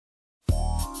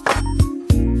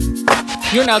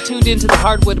You're now tuned into the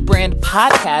Hardwood Brand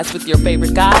podcast with your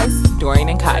favorite guys, Dorian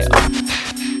and Kyle.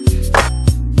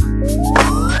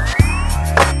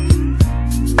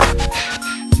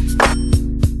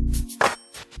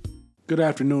 Good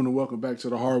afternoon and welcome back to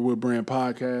the Hardwood Brand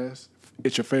podcast.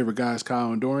 It's your favorite guys,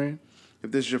 Kyle and Dorian.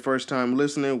 If this is your first time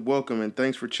listening, welcome and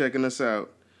thanks for checking us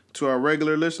out. To our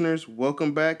regular listeners,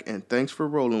 welcome back and thanks for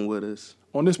rolling with us.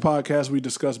 On this podcast, we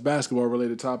discuss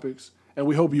basketball-related topics, and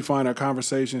we hope you find our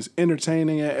conversations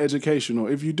entertaining and educational.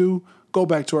 If you do, go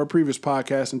back to our previous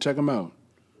podcast and check them out.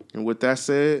 And with that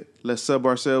said, let's sub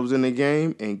ourselves in the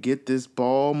game and get this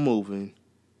ball moving.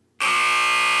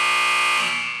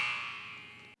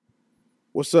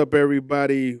 What's up,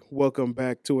 everybody? Welcome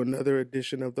back to another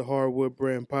edition of the Hardwood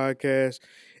Brand podcast.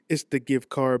 It's the Gift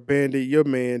Card Bandit, your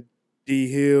man,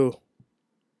 D. Hill.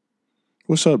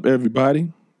 What's up,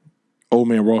 everybody? Old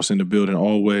Man Ross in the building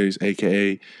always,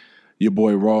 a.k.a. your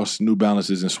boy Ross, New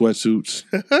Balances and sweatsuits.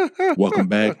 Welcome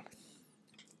back.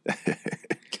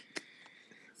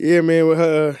 Yeah,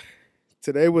 man.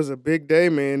 Today was a big day,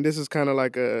 man. This is kind of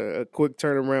like a quick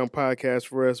turnaround podcast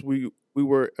for us. We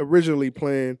were originally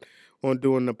planning on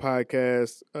doing the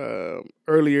podcast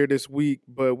earlier this week,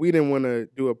 but we didn't want to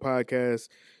do a podcast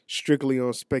strictly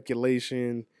on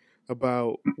speculation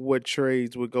about what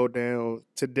trades would go down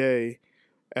today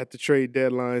at the trade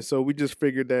deadline. So we just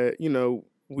figured that,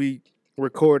 we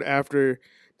record after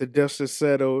the dust is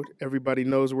settled, everybody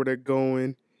knows where they're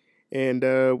going, and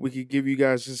we could give you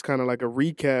guys just kind of like a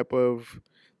recap of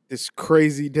this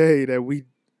crazy day that we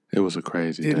It was a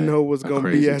crazy didn't day. know was going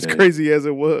to be as crazy as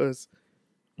it was.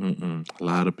 A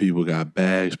lot of people got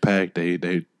bags packed.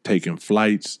 They taking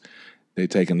flights. They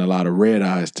taking a lot of red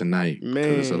eyes tonight. Man.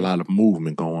 There's a lot of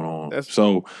movement going on.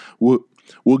 So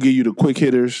we'll give you the quick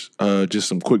hitters, just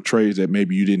some quick trades that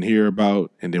maybe you didn't hear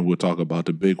about, and then we'll talk about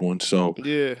the big ones. So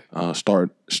yeah,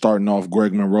 starting off,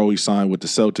 Greg Monroe, he signed with the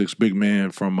Celtics, big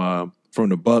man from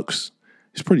the Bucks.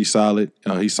 He's pretty solid.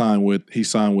 He signed with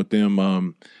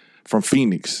them from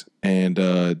Phoenix, and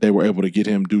they were able to get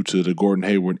him due to the Gordon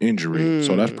Hayward injury.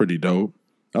 So that's pretty dope.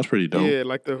 That's pretty dope. Yeah,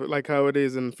 like how it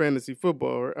is in fantasy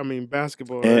football. I mean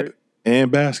basketball, right?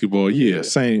 And basketball, yeah.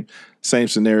 Same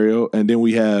scenario. And then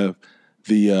we have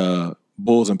the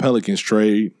Bulls and Pelicans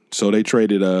trade. So they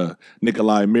traded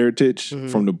Nikolai Mirotic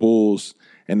from the Bulls,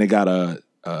 and they got a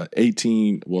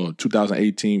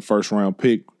 2018 first round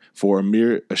pick for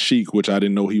Amir Ashik, which I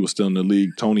didn't know he was still in the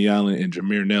league. Tony Allen and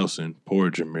Jameer Nelson. Poor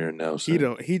Jameer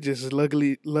Nelson. He just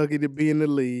lucky to be in the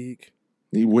league.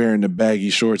 He wearing the baggy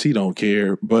shorts. He don't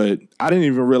care. But I didn't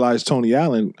even realize Tony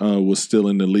Allen was still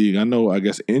in the league. I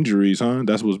guess injuries, huh?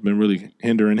 That's what's been really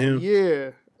hindering him.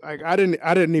 Yeah. Like I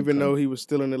didn't even know he was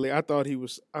still in the league. I thought he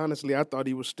was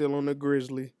still on the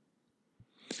Grizzly.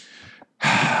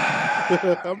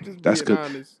 I'm just being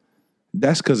honest.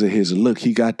 That's because of his look.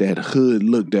 He got that hood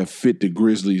look that fit the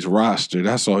Grizzlies roster.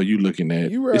 That's all you looking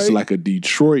at. You right. It's like a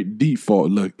Detroit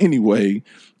default look. Anyway,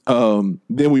 then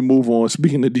we move on.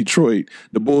 Speaking of Detroit,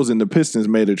 the Bulls and the Pistons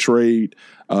made a trade,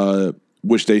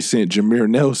 which they sent Jameer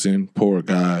Nelson, poor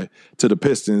guy, to the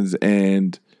Pistons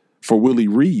and for Willie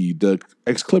Reed, the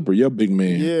ex-Clipper, your big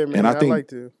man. Yeah, man, and I think like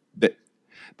to.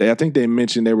 I think they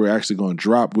mentioned they were actually going to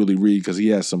drop Willie Reed because he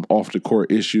has some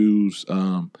off-the-court issues,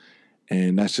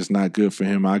 and that's just not good for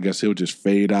him. I guess he'll just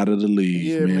fade out of the league.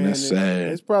 Yeah, man, That's sad.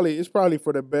 It's probably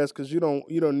for the best because you don't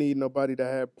need nobody to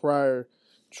have prior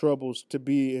troubles to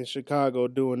be in Chicago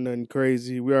doing nothing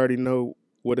crazy. We already know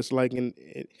what it's like in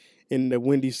the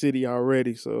Windy City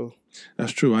already. So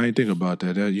that's true. I ain't think about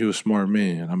that. You're a smart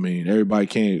man. I mean, everybody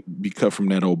can't be cut from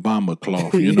that Obama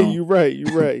cloth. You know, You're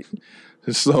right.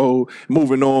 So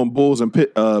moving on, Bulls and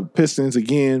Pistons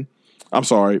again. I'm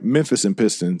sorry, Memphis and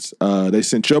Pistons. They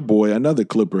sent your boy, another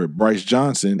Clipper, Bryce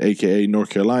Johnson, a.k.a. North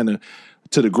Carolina,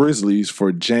 to the Grizzlies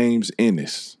for James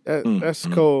Ennis. That's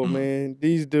cold, man.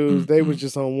 These dudes, they was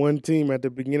just on one team at the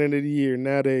beginning of the year.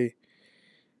 Now they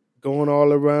going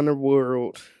all around the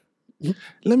world.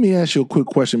 Let me ask you a quick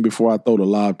question before I throw the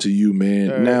lob to you, man.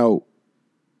 Right. Now,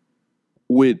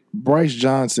 with Bryce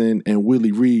Johnson and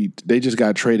Willie Reed, they just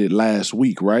got traded last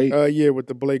week, right? Yeah, with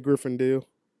the Blake Griffin deal.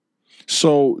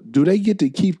 So, do they get to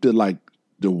keep the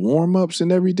warm ups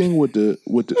and everything for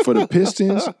the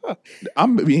Pistons?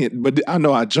 But I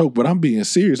know I joke, but I'm being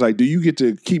serious. Like, do you get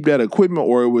to keep that equipment,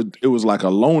 or it was like a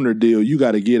loaner deal? You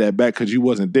got to get that back because you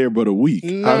wasn't there but a week.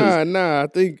 Nah. I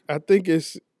think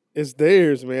it's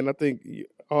theirs, man. I think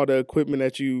all the equipment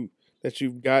that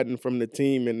you've gotten from the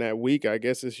team in that week, I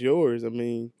guess it's yours. I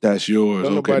mean, that's yours.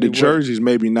 Okay, the jerseys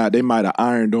maybe not. They might have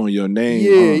ironed on your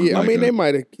name. Yeah. I mean, they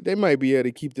might be able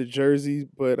to keep the jerseys,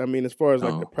 but I mean, as far as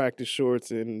the practice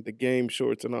shorts and the game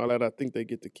shorts and all that, I think they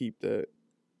get to keep that.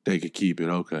 They could keep it.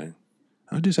 Okay.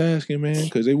 I'm just asking, man,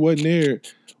 because they wasn't there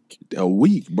a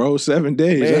week, bro. 7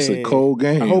 days. Man, That's a cold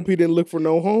game. I hope he didn't look for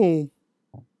no home.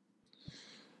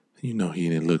 You know he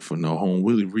didn't look for no home.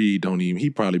 Willie Reed don't even. He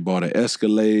probably bought an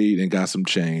Escalade and got some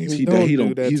chains. He don't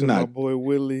do that He's to not. my boy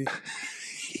Willie.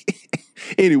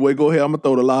 Anyway, go ahead. I'm gonna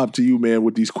throw the lob to you, man,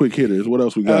 with these quick hitters. What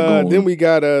else we got going? Then we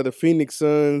got the Phoenix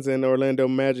Suns and Orlando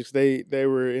Magic. They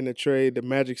were in a trade. The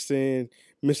Magic sent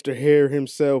Mr. Hare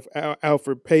himself,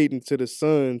 Alfred Payton, to the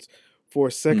Suns for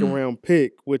a second round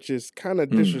pick, which is kind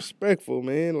of disrespectful,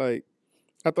 man. Like,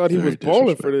 I thought he Very was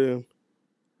balling for them.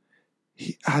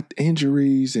 He had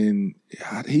injuries and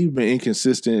he's been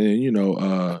inconsistent,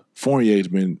 and Fournier's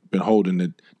been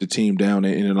holding the team down,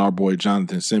 and then our boy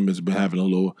Jonathan Simmons has been having a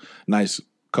little nice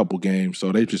couple games,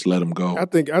 so they just let him go. I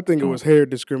think it was hair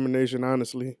discrimination.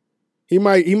 Honestly, he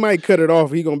might cut it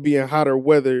off. He gonna be in hotter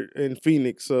weather in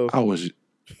Phoenix. So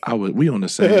we on the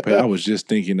same page. I was just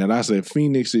thinking that. I said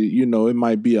Phoenix, it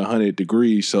might be 100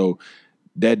 degrees, so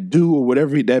that dude or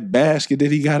whatever, that basket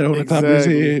that he got on the top of his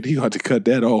head, he got to cut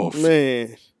that off.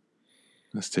 Man,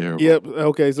 that's terrible. Yep.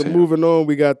 Okay, so moving on,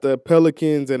 we got the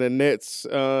Pelicans and the Nets.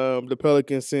 The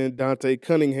Pelicans sent Dante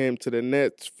Cunningham to the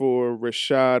Nets for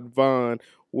Rashad Vaughn,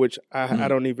 which I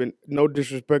don't even, no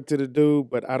disrespect to the dude,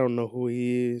 but I don't know who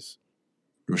he is.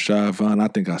 Rashad Vaughn, I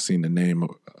think I've seen the name a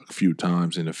few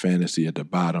times in the fantasy at the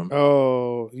bottom.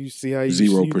 Oh, you see how you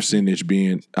 0%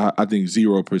 being, I think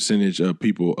 0% of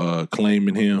people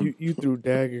claiming him. You threw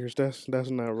daggers. That's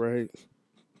not right.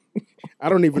 I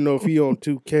don't even know if he on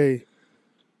 2K.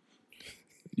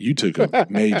 You took a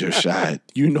major shot.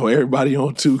 You know everybody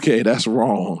on 2K. That's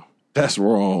wrong. That's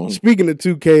wrong. Speaking of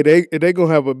 2K, they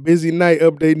gonna have a busy night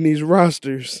updating these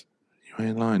rosters. You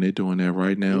ain't lying. They're doing that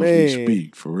right now as we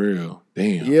speak. For real.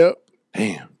 Damn. Yep.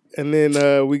 Damn. And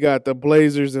then we got the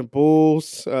Blazers and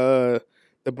Bulls. The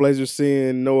Blazers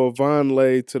send Noah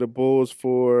Vonleh to the Bulls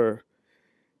for,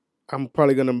 I'm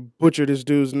probably going to butcher this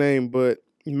dude's name, but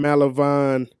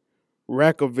Malavan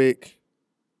Rakovic,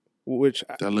 which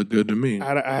that looked good to me.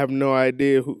 I have no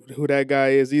idea who that guy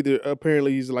is either.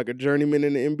 Apparently he's like a journeyman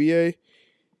in the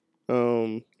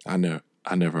NBA.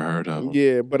 I never heard of him.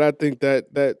 Yeah, but I think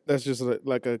that's just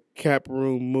like a cap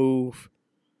room move.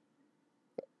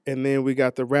 And then we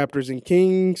got the Raptors and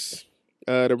Kings.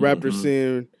 The Raptors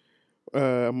send,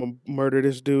 I'm going to murder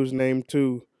this dude's name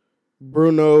too,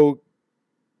 Bruno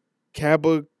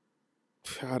Cabo.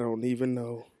 I don't even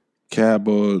know.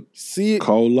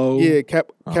 Cabocolo? Yeah,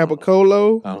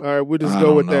 Cabocolo. All right, we'll just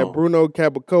go with that. Bruno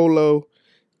Cabocolo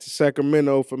to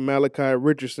Sacramento for Malachi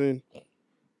Richardson.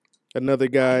 Another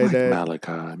guy that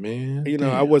Malachi, man.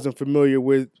 I wasn't familiar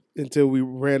with until we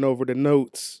ran over the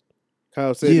notes.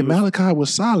 Kyle said Malachi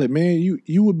was solid, man.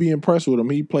 You would be impressed with him.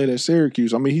 He played at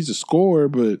Syracuse. I mean, he's a scorer,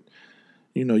 but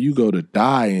you go to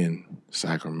die in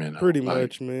Sacramento. Pretty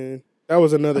much, man. That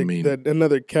was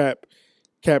another cap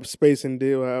spacing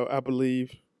deal, I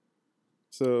believe.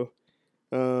 So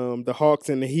the Hawks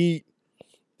and the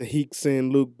Heat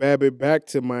send Luke Babbitt back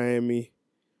to Miami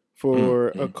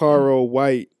for Akaro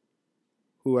White,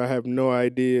 who I have no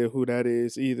idea who that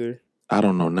is either. I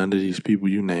don't know none of these people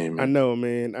you name. I know,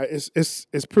 man.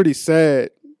 It's pretty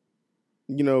sad.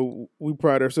 We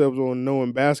pride ourselves on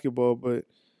knowing basketball, but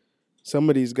some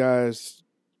of these guys,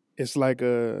 it's like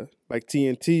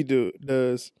TNT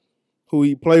does. Who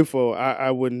he play for,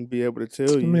 I wouldn't be able to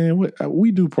tell you. Man,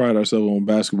 we do pride ourselves on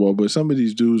basketball, but some of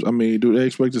these dudes, I mean, do they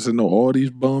expect us to know all these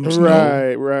bums?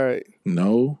 Right.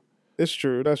 No. That's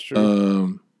true.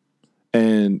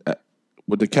 And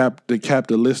with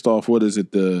the list off, what is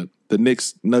it? The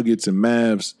Knicks, Nuggets, and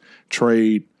Mavs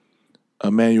trade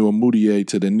Emmanuel Mudiay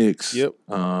to the Knicks. Yep.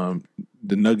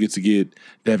 The Nuggets get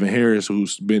Devin Harris,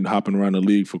 who's been hopping around the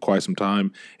league for quite some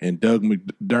time, and Doug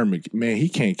McDermott. Man, he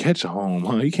can't catch a home,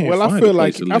 huh? He can't. Well, find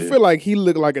I feel like he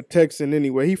looked like a Texan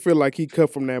anyway. He feel like he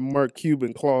cut from that Mark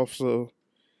Cuban cloth. So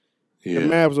the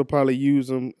Mavs will probably use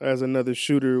him as another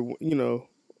shooter.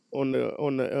 On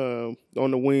the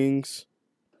wings.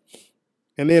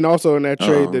 And then also in that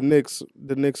trade, the Knicks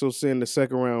will send the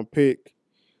second round pick,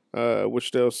 which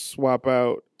they'll swap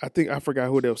out. I forgot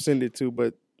who they'll send it to,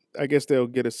 but I guess they'll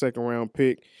get a second round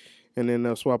pick, and then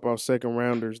they'll swap out second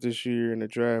rounders this year in the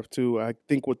draft too. I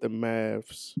think with the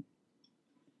Mavs.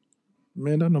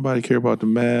 Man, don't nobody care about the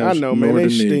Mavs. I know, man. They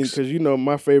stink because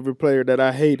my favorite player that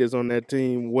I hate is on that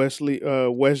team, Wesley.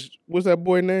 What's that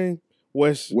boy name?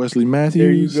 Wesley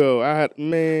Matthews. There you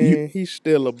go. He's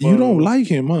still a bum. You don't like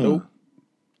him, huh? Nope.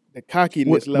 The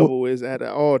cockiness level is at an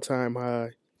all-time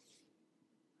high.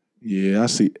 Yeah, I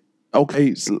see.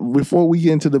 okay, so before we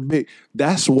get into the big,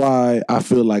 that's why I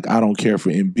feel like I don't care for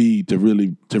Embiid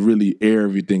to really air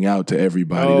everything out to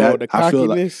everybody. Oh, the I feel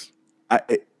like cockiness.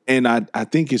 I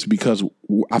think it's because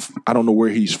I don't know where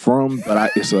he's from,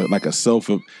 but it's like a self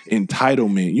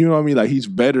entitlement. You know what I mean? Like he's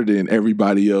better than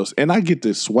everybody else, and I get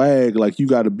the swag. Like you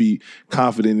got to be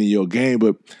confident in your game,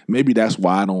 but maybe that's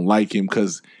why I don't like him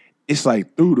because it's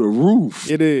like through the roof.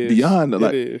 It is beyond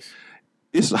It is.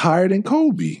 It's higher than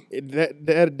Kobe.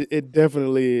 It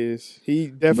definitely is. He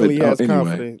definitely But, has anyway.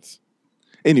 confidence.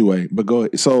 Anyway, but go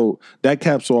ahead. So that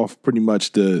caps off pretty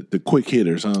much the quick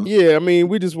hitters, huh? Yeah, I mean,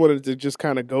 we just wanted to just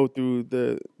kind of go through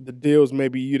the deals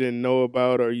maybe you didn't know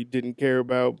about or you didn't care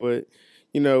about, but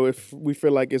if we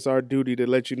feel like it's our duty to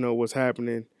let you know what's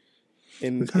happening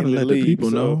in We gotta the let league. the people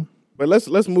So- know. But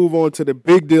let's move on to the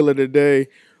big deal of the day,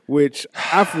 which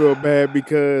I feel bad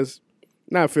because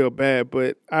not feel bad,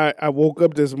 but I woke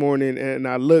up this morning and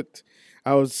I looked.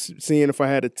 I was seeing if I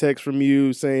had a text from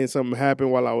you saying something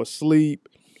happened while I was asleep.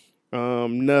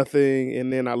 Nothing.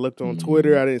 And then I looked on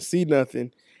Twitter. I didn't see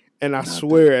nothing. And I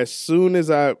swear, as soon as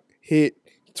I hit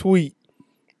tweet,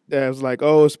 that was like,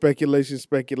 oh,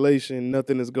 speculation,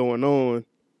 nothing is going on.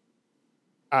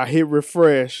 I hit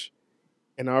refresh,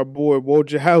 and our boy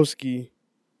Wojciechowski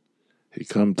He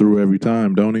come through every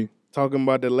time, don't he? talking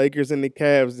about the Lakers and the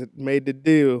Cavs that made the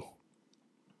deal.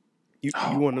 You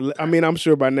want to? I mean, I'm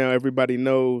sure by now everybody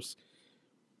knows.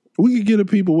 We could get the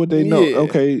people what they know. Yeah.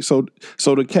 Okay, so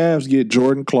the Cavs get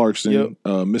Jordan Clarkson, Yep.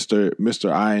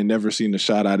 Mr. I ain't never seen a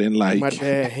shot I didn't like. My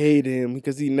dad hated him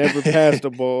because he never passed the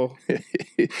ball.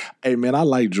 Hey man, I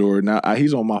like Jordan.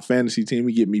 He's on my fantasy team.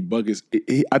 He get me buckets.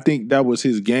 I think that was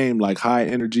his game, like high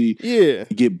energy. Yeah,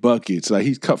 Get buckets. Like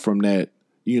he's cut from that,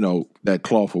 that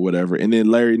cloth or whatever. And then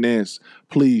Larry Nance,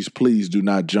 please do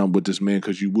not jump with this man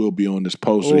because you will be on this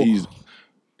poster. Oh.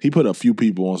 He put a few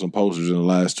people on some posters in the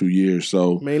last 2 years.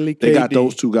 So mainly they got KD.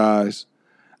 those two guys.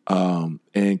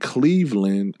 And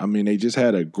Cleveland, I mean, they just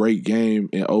had a great game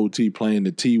in OT playing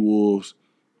the T-Wolves.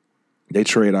 They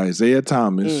trade Isaiah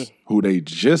Thomas, who they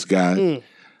just got.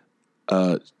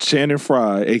 Shannon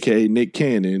Fry, a.k.a. Nick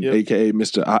Cannon, Yep. a.k.a.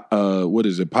 Mr.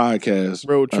 Podcast.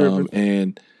 Road tripping.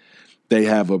 And they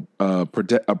have a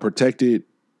protected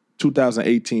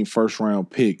 2018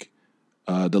 first-round pick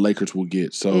the Lakers will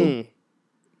get. So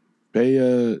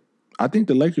I think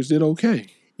the Lakers did okay.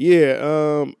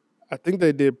 Yeah, I think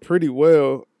they did pretty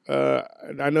well.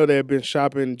 I know they had been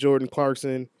shopping Jordan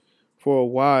Clarkson for a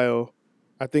while.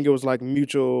 I think it was like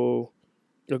mutual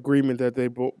agreement that they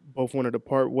both wanted to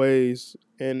part ways,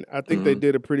 and I think they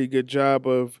did a pretty good job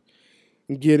of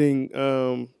getting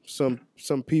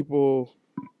some people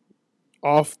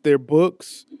off their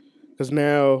books because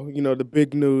now the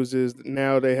big news is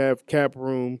now they have cap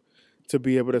room to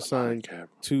be able to sign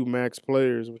two max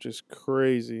players, which is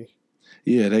crazy.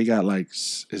 Yeah, they got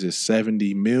is it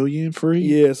 70 million free?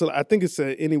 Yeah, so I think it's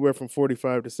anywhere from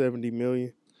 45 to 70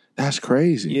 million. That's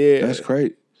crazy. Yeah. That's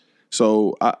great.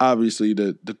 So obviously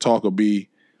the talk will be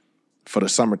for the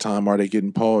summertime. Are they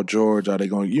getting Paul George? Are they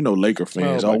going? Laker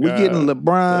fans. Oh, my We God. getting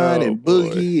LeBron Oh, and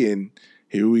Boogie, and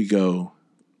here we go.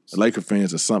 The Laker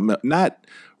fans are something else. Not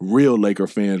real Laker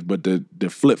fans, but the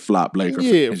flip flop Laker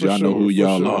Yeah, fans. for Y'all know sure, who for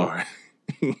y'all sure. are.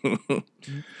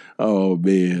 Oh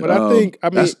man! But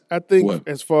I think what?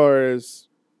 as far as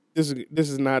this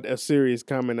is not a serious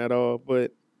comment at all,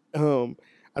 but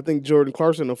I think Jordan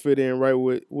Clarkson will fit in right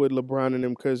with LeBron and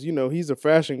him because he's a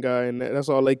fashion guy and that's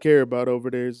all they care about over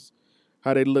there is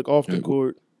how they look off the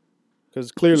court.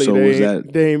 Because clearly So was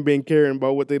that- they ain't been caring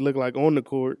about what they look like on the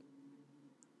court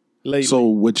lately. So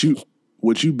what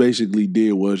you basically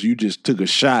did was you just took a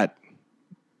shot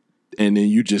and then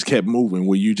you just kept moving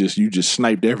where you just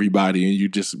sniped everybody and you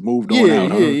just moved on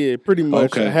out, huh? yeah, pretty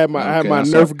much. Okay, I had my okay,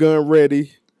 Nerf gun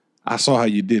ready, I saw how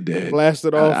you did that.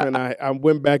 blasted off, and I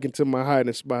went back into my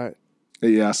hiding spot.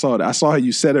 Yeah, I saw that. I saw how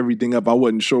you set everything up. I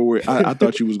wasn't sure where. I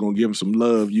thought you was gonna give him some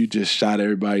love. You just shot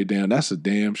everybody down. That's a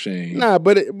damn shame. Nah,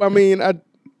 but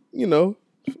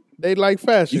they like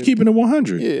fashion. You keeping it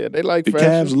 100. Yeah, they like The fashion.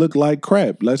 Cavs look like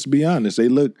crap. Let's be honest.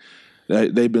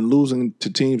 They've been losing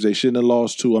to teams they shouldn't have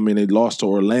lost to. I mean, they lost to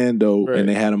Orlando Right. and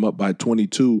they had them up by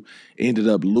 22. Ended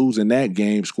up losing that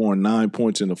game, scoring 9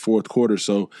 points in the fourth quarter.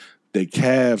 So the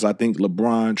Cavs, I think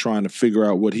LeBron trying to figure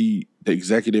out the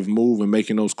executive move and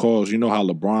making those calls. You know how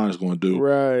LeBron's going to do.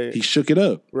 Right. He shook it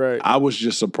up. Right. I was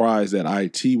just surprised that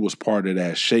IT was part of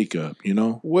that shakeup,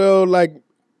 Well,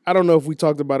 I don't know if we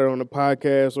talked about it on the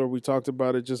podcast or we talked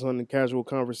about it just on the casual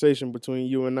conversation between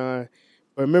you and I.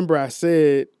 But remember I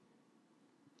said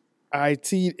I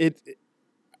didn't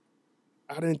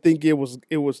think it was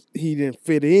he didn't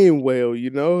fit in well,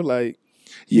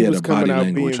 He Yeah, was the coming body out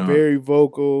language, being huh? very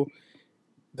vocal.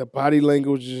 The body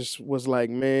language just was like,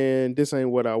 man, this ain't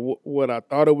what I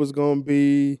thought it was gonna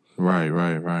be. Right.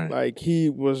 Like he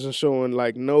was just showing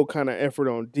like no kind of effort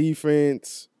on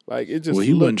defense. Like it just Well,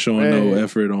 he wasn't looked showing bad. no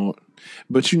effort on.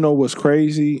 But you know what's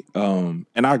crazy? And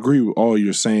I agree with all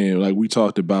you're saying. Like we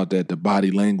talked about that, the body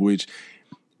language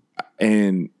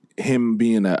and him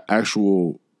being an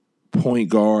actual point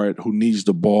guard who needs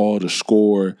the ball to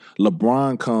score.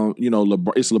 LeBron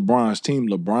it's LeBron's team.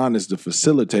 LeBron is the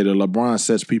facilitator. LeBron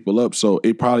sets people up, so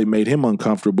it probably made him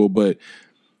uncomfortable. But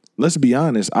let's be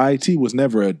honest, IT was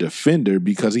never a defender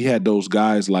because he had those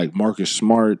guys like Marcus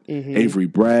Smart, Avery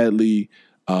Bradley.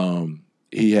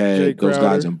 He had Jay those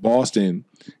Crowder. guys in Boston.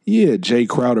 Yeah, Jay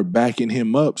Crowder backing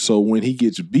him up. So when he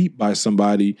gets beat by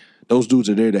somebody, those dudes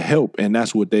are there to help, and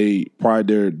that's what they pride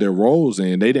their roles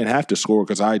in. They didn't have to score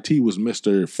because IT was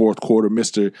Mr. Fourth Quarter,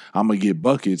 Mr. I'm going to get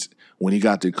buckets. When he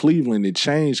got to Cleveland, it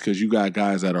changed because you got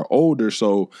guys that are older.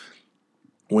 So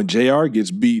when JR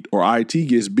gets beat or IT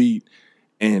gets beat,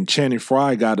 and Channing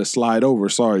Frye got to slide over.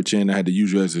 Sorry, Channing, I had to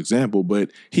use you as an example,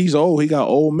 but he's old. He got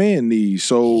old man knees.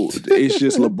 So it's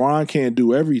just LeBron can't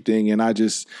do everything. And I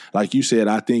just, like you said,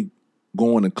 I think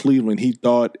going to Cleveland, he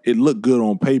thought it looked good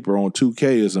on paper. On 2K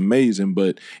is amazing.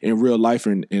 But in real life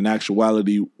and in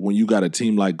actuality, when you got a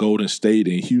team like Golden State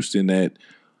and Houston that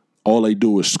all they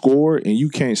do is score and you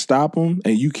can't stop them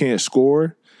and you can't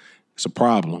score, it's a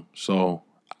problem. So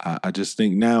I just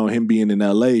think now him being in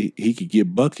LA, he could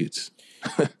get buckets.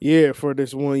 Yeah, for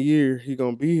this 1 year, he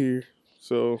gonna be here.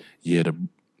 So Yeah,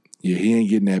 he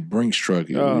ain't getting that Brinks truck.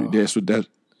 Oh. That's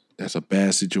a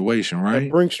bad situation, that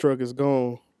right? Brinks truck is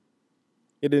gone.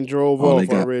 It done drove All they off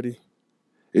got- already.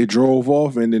 It drove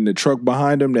off, and then the truck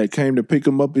behind him that came to pick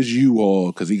him up is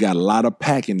U-Haul because he got a lot of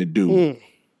packing to do.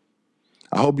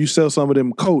 I hope you sell some of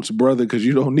them coats, brother, because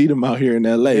you don't need them out here in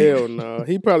L.A. Hell no.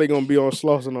 He probably gonna be on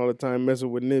Slauson all the time messing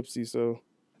with Nipsey. So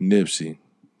Nipsey,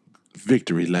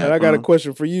 victory lap. and I got a huh?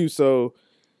 question for you. So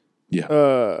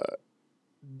Yeah.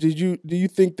 do you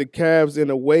think the Cavs in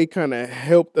a way kind of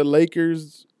helped the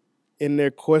Lakers in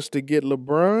their quest to get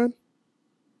LeBron?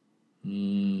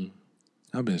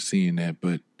 I've been seeing that,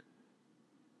 but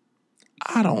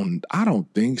I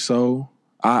don't think so.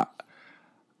 I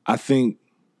think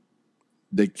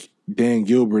that Dan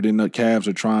Gilbert and the Cavs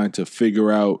are trying to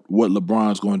figure out what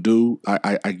LeBron's going to do.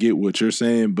 I get what you're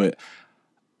saying, but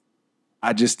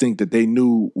I just think that they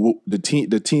knew the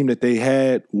team that they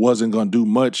had wasn't going to do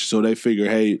much, so they figured,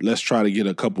 hey, let's try to get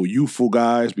a couple youthful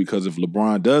guys because if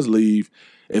LeBron does leave,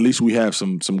 at least we have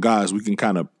some guys we can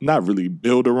kind of not really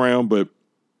build around, but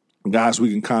guys we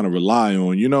can kind of rely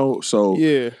on, you know? So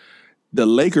Yeah. the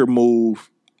Laker move,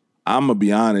 I'm going to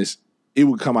be honest, it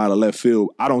would come out of left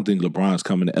field. I don't think LeBron's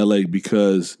coming to LA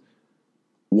because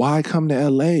why come to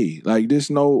LA? Like there's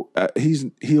no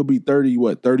he'll be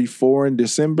 34 in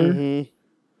December.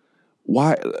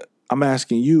 Why I'm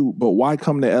asking you, but why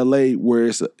come to LA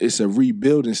where it's a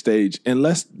rebuilding stage?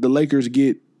 Unless the Lakers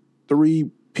get 3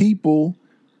 people,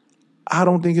 I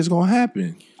don't think it's going to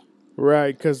happen.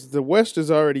 Right, because the West is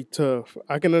already tough.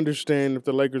 I can understand if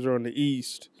the Lakers are on the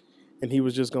East and he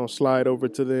was just going to slide over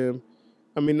to them.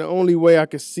 I mean, the only way I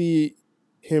could see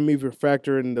him even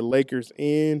factoring the Lakers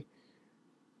in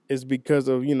is because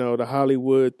of, you know, the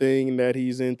Hollywood thing that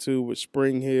he's into with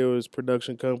Spring Hill, his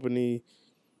production company.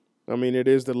 I mean, it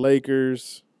is the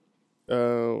Lakers.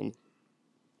 And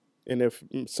if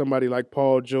somebody like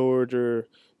Paul George or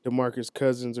DeMarcus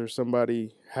Cousins or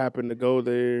somebody happened to go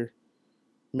there,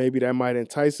 maybe that might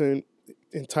entice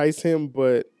him,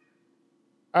 but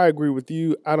I agree with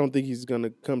you. I don't think he's going to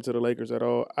come to the Lakers at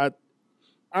all.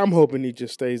 I'm hoping he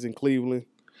just stays in Cleveland.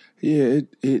 Yeah,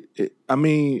 I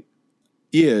mean,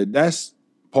 yeah, that's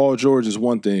Paul George is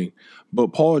one thing, but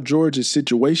Paul George's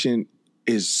situation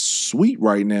is sweet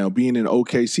right now being in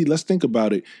OKC. Let's think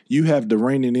about it. You have the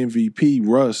reigning MVP,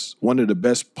 Russ, one of the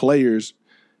best players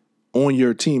on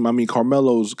your team. I mean,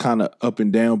 Carmelo's kind of up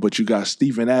and down, but you got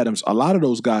Steven Adams. A lot of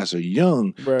those guys are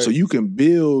young, Right. so you can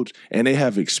build, and they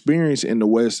have experience in the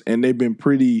West, and they've been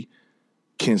pretty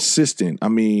consistent. I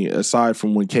mean, aside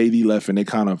from when KD left and they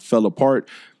kind of fell apart,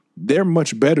 they're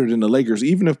much better than the Lakers.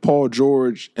 Even if Paul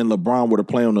George and LeBron were to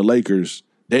play on the Lakers,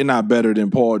 they're not better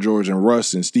than Paul George and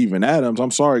Russ and Steven Adams.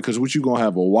 I'm sorry, because what you going to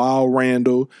have a wild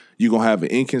Randall, you're going to have an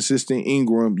inconsistent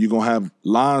Ingram, you're going to have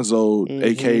Lonzo,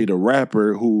 a.k.a. the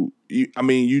rapper, who you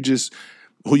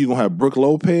going to have Brook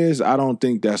Lopez? I don't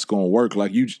think that's going to work.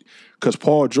 Like because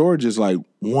Paul George is like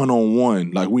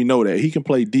one-on-one. Like we know that. He can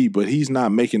play deep, but he's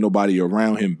not making nobody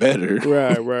around him better.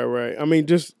 Right. I mean,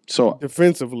 just So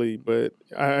defensively, but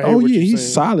I hear oh what yeah, you're he's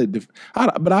saying. solid.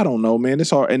 But I don't know, man.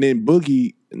 It's hard. And then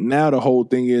Boogie, now the whole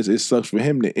thing is it sucks for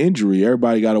him, the injury.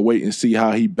 Everybody got to wait and see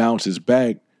how he bounces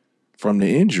back from the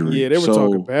injury. Yeah, they were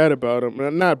talking bad about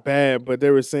him. Not bad, but they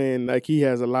were saying like he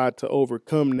has a lot to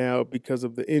overcome now because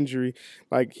of the injury.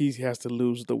 Like he has to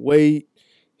lose the weight.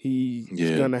 He's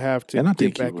going to have to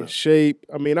get back in shape.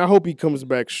 I mean, I hope he comes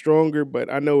back stronger,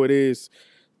 but I know it is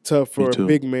tough for a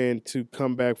big man to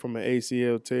come back from an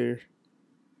ACL tear.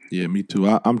 Yeah, me too.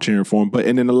 I'm cheering for him.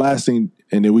 And then the last thing,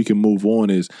 and then we can move on,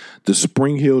 is the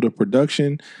Spring Hill to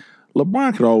production.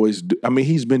 LeBron could always do, I mean,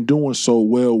 he's been doing so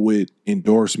well with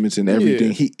endorsements and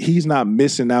everything. Yeah. He's not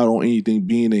missing out on anything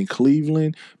being in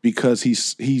Cleveland because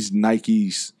he's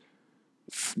Nike's,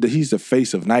 he's the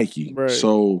face of Nike. Right.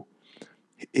 So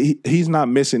he's not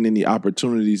missing any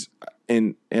opportunities.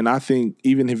 And I think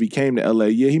even if he came to LA,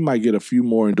 he might get a few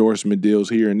more endorsement deals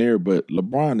here and there, but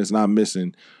LeBron is not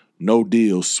missing no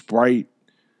deals. Sprite,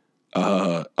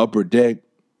 Upper Deck,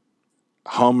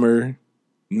 Hummer,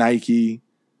 Nike,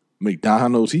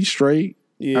 McDonald's, he's straight.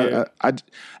 Yeah.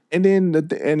 And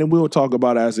then we'll talk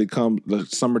about it as it comes. The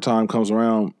summertime comes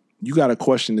around. You got to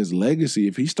question his legacy.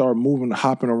 If he start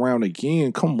hopping around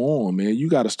again, come on, man. You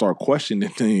got to start questioning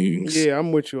things. Yeah,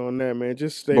 I'm with you on that, man.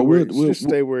 Just stay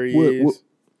where he is.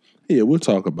 We'll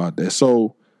talk about that.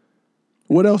 So,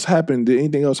 what else happened? Did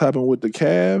anything else happen with the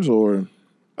Cavs or?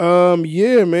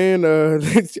 Yeah, man.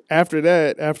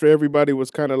 After everybody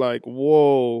was kind of like,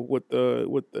 whoa, with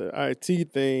the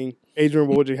IT thing,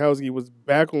 Adrian Wojciechowski was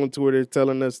back on Twitter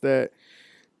telling us that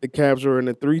the Cavs are in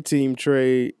a 3-team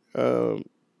trade,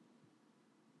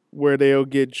 where they'll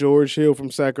get George Hill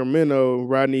from Sacramento,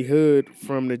 Rodney Hood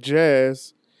from the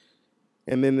Jazz,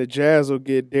 and then the Jazz will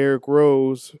get Derrick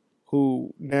Rose,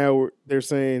 who now they're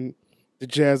saying the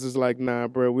Jazz is like, nah,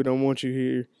 bro, we don't want you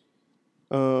here.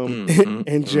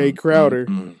 And Jay Crowder.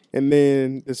 And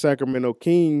then the Sacramento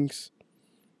Kings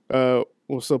were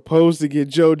supposed to get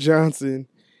Joe Johnson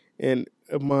and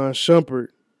Iman Shumpert.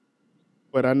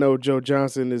 But I know Joe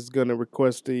Johnson is going to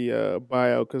request the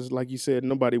buyout because, like you said,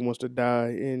 nobody wants to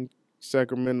die in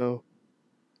Sacramento.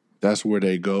 That's where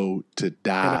they go to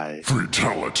die.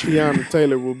 Fatality. Tiana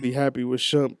Taylor will be happy with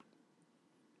Shump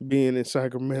being in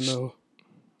Sacramento.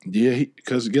 Yeah,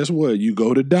 because guess what? You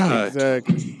go to die.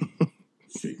 Exactly.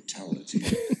 Fatality.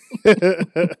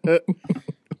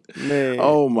 Man.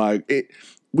 Oh my!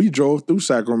 We drove through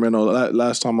Sacramento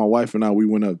last time. My wife and I we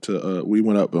went up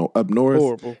north.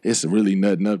 Horrible. It's really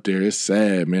nothing up there. It's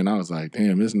sad, man. I was like,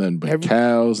 damn, it's nothing but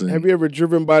cows. Have you ever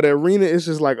driven by the arena? It's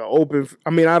just like an open. I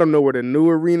mean, I don't know where the new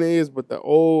arena is, but the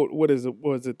old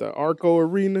was it the Arco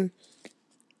Arena?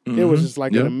 Mm-hmm. It was just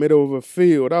like in the middle of a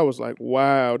field. I was like,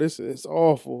 wow, this is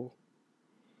awful.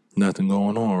 Nothing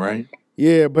going on, right?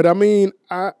 Yeah, but I mean,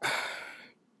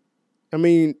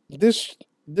 this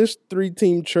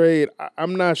 3-team trade,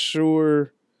 I'm not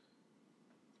sure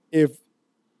if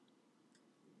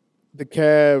the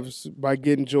Cavs, by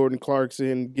getting Jordan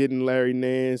Clarkson, getting Larry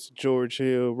Nance, George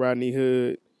Hill, Rodney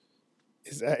Hood,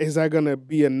 is that going to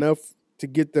be enough to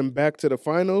get them back to the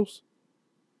finals?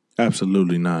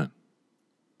 Absolutely not.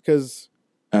 Because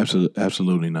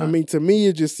absolutely not. I mean, to me,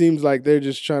 it just seems like they're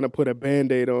just trying to put a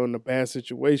Band-Aid on a bad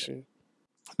situation.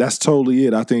 That's totally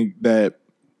it. I think that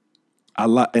I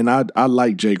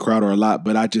like Jay Crowder a lot,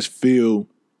 but I just feel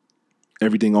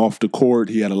everything off the court.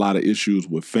 He had a lot of issues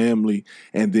with family,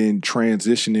 and then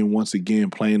transitioning once again,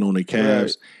 playing on the Cavs.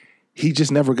 Right. He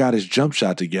just never got his jump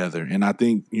shot together. And I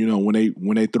think,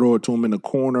 when they throw it to him in the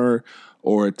corner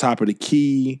or at top of the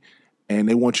key, and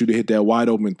they want you to hit that wide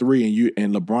open three,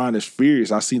 and LeBron is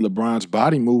furious. I see LeBron's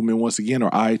body movement once again, or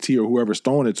IT or whoever's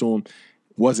throwing it to him,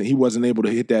 he wasn't able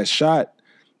to hit that shot.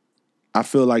 I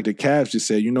feel like the Cavs just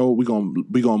said, we're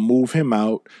gonna move him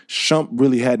out. Shump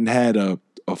really hadn't had a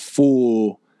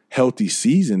full healthy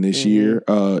season this year.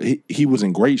 He was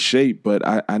in great shape, but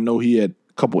I know he had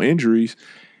a couple injuries.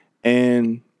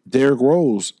 And Derrick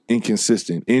Rose,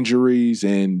 inconsistent injuries,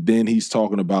 and then he's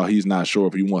talking about he's not sure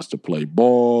if he wants to play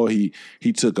ball. He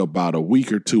took about a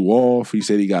week or two off. He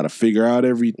said he got to figure out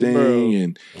everything,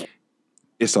 and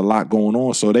it's a lot going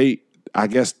on. So I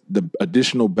guess the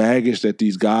additional baggage that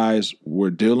these guys were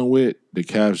dealing with, the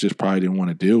Cavs just probably didn't want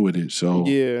to deal with it. So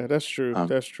yeah, that's true.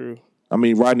 That's true. I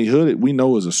mean, Rodney Hood, we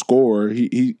know is a scorer.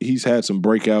 He's had some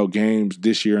breakout games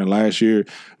this year and last year.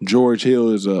 George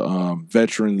Hill is a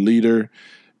veteran leader,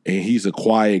 and he's a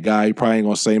quiet guy. He probably ain't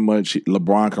gonna say much.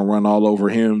 LeBron can run all over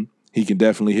him. He can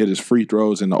definitely hit his free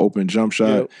throws and the open jump shot.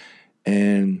 Yep.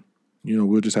 And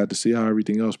we'll just have to see how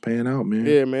everything else pan out, man.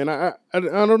 Yeah, man. I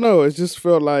don't know. It just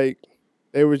felt like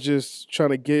they were just trying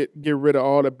to get rid of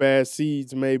all the bad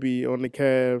seeds maybe on the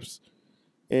Cavs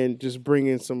and just bring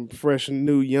in some fresh,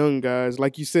 new, young guys,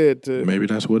 like you said, Maybe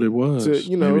that's what it was.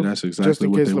 Maybe that's just exactly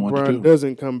in what case they want to LeBron do.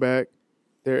 doesn't come back,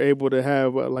 they're able to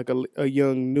have a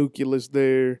young nucleus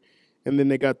there, and then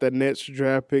they got that Nets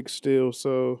draft pick still,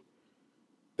 so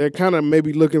they're kind of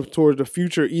maybe looking towards the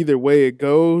future either way it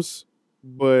goes,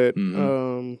 but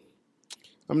I'm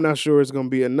not sure it's going to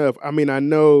be enough. I mean, I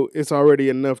know it's already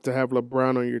enough to have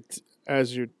LeBron on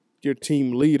as your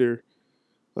team leader,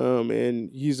 and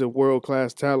he's a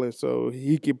world-class talent, so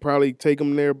he could probably take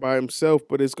him there by himself,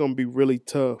 but it's going to be really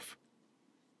tough.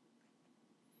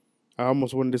 I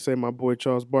almost wanted to say my boy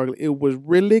Charles Barkley. It was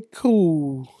really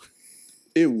cool.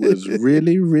 It was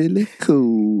really, really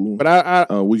cool. But I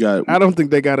don't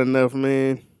think they got enough,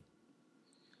 man.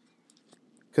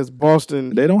 Because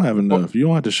Boston, They don't have enough. You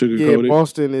don't have to sugarcoat it.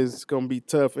 Boston is gonna be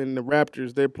tough, and the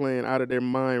Raptors, they're playing out of their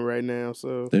mind right now.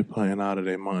 So They're playing out of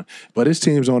their mind. But it's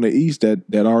teams on the East that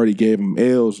already gave them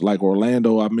L's, like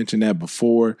Orlando. I mentioned that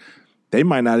before. They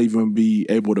might not even be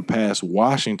able to pass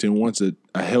Washington once a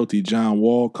healthy John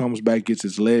Wall comes back, gets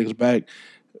his legs back.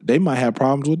 They might have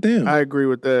problems with them. I agree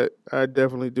with that. I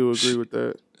definitely do agree with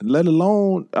that. Let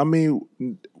alone, I mean,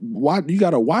 you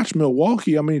got to watch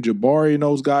Milwaukee. I mean, Jabari and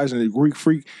those guys and the Greek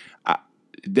Freak.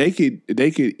 They could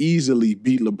easily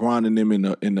beat LeBron and them in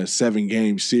a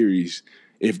 7-game series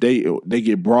if they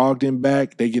get Brogdon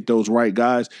back. They get those right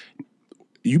guys.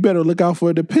 You better look out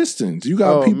for the Pistons. You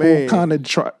got people kind of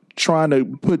trying to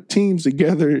put teams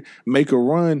together, make a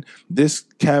run. This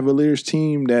Cavaliers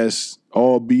team that's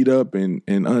all beat up and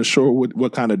unsure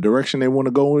what kind of direction they want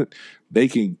to go in, they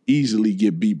can easily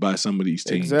get beat by some of these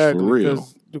teams. Exactly, for real.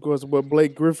 Because what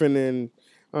Blake Griffin and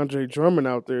Andre Drummond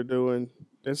out there doing,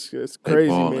 it's crazy,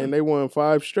 man. They won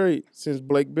 5 straight since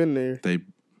Blake been there.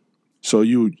 So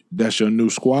that's your new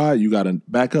squad? You got a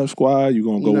backup squad? You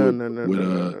gonna go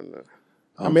No.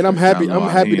 I mean, I'm happy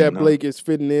that Blake is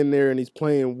fitting in there and he's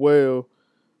playing well,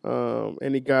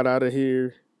 and he got out of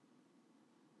here,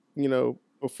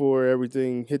 before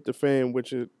everything hit the fan,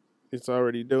 which it's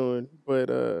already doing. But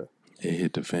it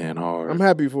hit the fan hard. I'm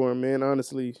happy for him, man.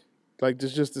 Honestly, like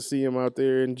just to see him out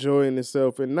there enjoying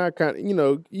himself and not kind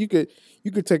of, you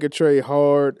could take a trade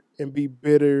hard and be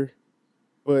bitter,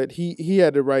 but he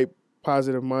had the right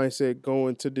positive mindset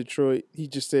going to Detroit. He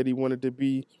just said he wanted to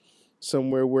be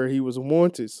somewhere where he was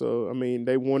wanted. So, I mean,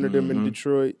 they wanted him in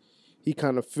Detroit. He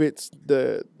kind of fits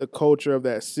the culture of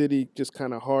that city, just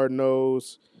kind of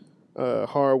hard-nosed,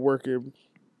 hard-working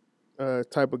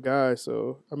type of guy.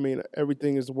 So, I mean,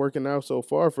 everything is working out so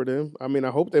far for them. I mean, I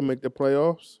hope they make the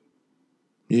playoffs.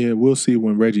 Yeah, we'll see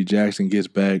when Reggie Jackson gets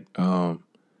back.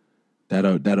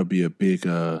 That'll be a big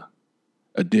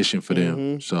addition for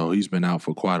them. So he's been out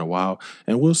for quite a while.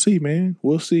 And we'll see, man.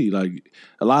 We'll see. Like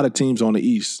a lot of teams on the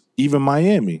East, even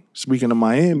Miami. Speaking of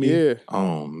Miami,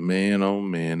 oh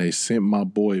man, they sent my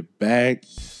boy back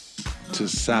to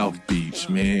South Beach,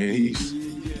 man.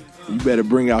 You better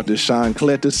bring out the Sean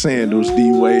Cleta sandals,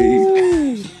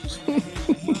 D-Wade.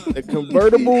 The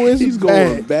convertible is He's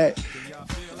going back.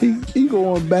 He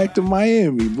going back to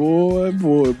Miami, boy.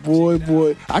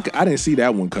 I didn't see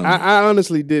that one coming. I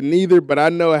honestly didn't either, but I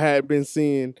know I had been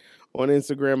seeing on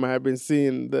Instagram, I had been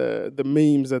seeing the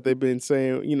memes that they've been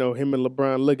saying, him and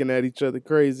LeBron looking at each other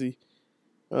crazy.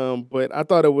 But I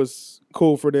thought it was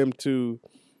cool for them to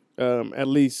at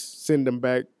least send him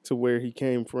back to where he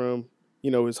came from,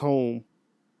 his home.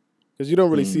 Because you don't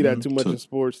really see that too much in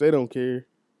sports. They don't care.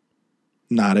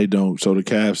 Nah, they don't. So the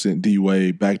Cavs sent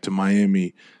D-Wade back to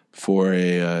Miami for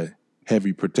a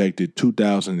heavy protected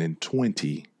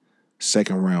 2020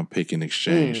 second-round pick in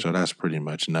exchange. So that's pretty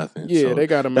much nothing. Yeah, so they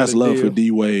got him. That's love for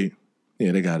D-Wade.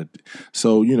 Yeah, they got it.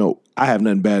 So, I have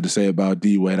nothing bad to say about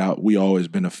D-Wade. We always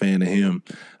been a fan of him.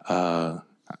 I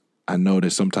know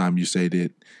that sometimes you say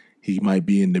that he might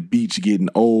be in the beach getting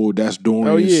old. That's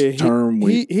Dorian's term.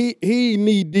 He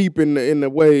knee deep in the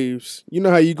waves. You know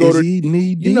how you go Is he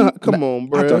knee deep? Come on,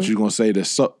 bro. I thought you were gonna say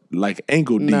like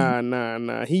ankle deep.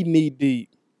 Nah. He knee deep.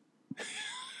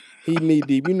 He knee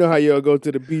deep. You know how y'all go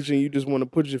to the beach and you just want to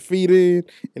put your feet in,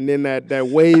 and then that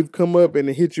wave come up and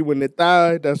it hit you in the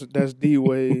thigh. That's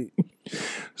D-Wade.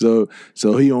 So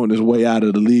he on his way out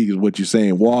of the league is what you're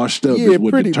saying. Washed up is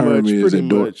what the term is.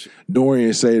 And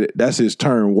Dorian say that's his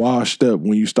term. Washed up.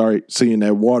 When you start seeing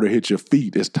that water hit your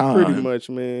feet, it's time. Pretty much,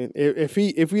 man. If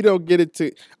he don't get it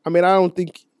to, I mean, I don't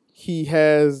think he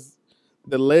has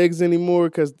the legs anymore,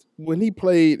 because when he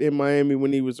played in Miami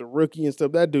when he was a rookie and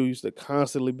stuff, that dude used to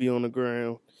constantly be on the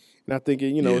ground. And I think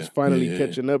it's finally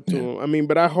catching up to him. I mean,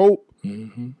 but I hope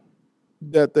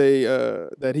that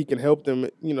that he can help them,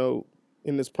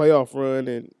 in this playoff run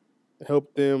and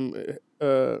help them,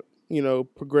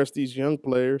 progress these young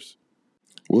players.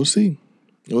 We'll see.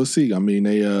 We'll see. I mean,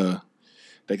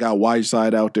 they got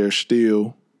Whiteside out there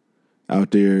still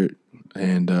out there,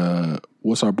 and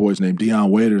what's our boy's name? Deion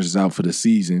Waiters is out for the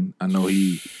season. I know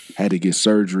he had to get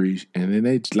surgery, and then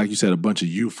they, like you said, a bunch of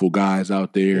youthful guys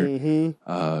out there.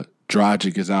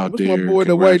 Dragic is out What's there. my boy,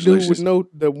 the white dude with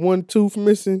the one tooth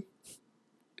missing?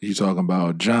 You talking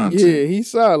about Johnson? Yeah,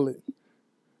 he's solid.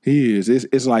 He is.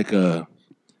 It's like a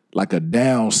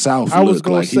down south. I was look.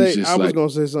 gonna Like say he's just gonna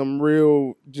say something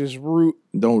real, just root.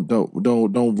 Don't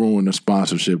ruin the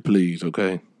sponsorship, please.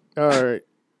 Okay. All right.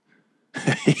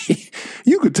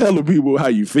 You could tell the people how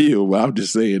you feel, but I'm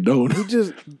just saying, don't. He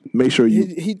just make sure you.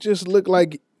 He just looked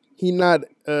like he not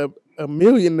a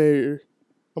millionaire.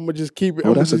 I'm gonna just keep it. Oh,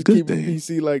 I'm that's a just good keep thing. it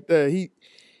PC like that.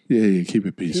 Yeah, keep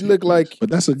it PC. He looked like, but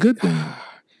that's a good thing.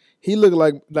 He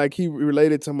looked like he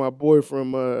related to my boy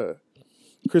from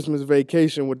Christmas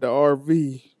Vacation with the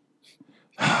RV.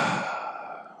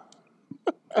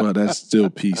 Well, that's still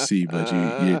PC, but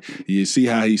you see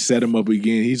how he set him up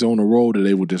again. He's on the road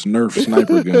today with this Nerf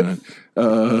sniper gun.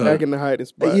 Back in the hiding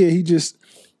spot. Yeah, he just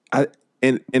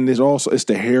and there's also it's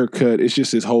the haircut. It's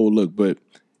just his whole look. But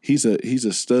he's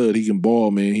a stud. He can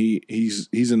ball, man.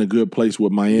 He's in a good place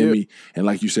with Miami, Yep. and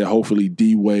like you said, hopefully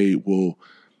D Wade will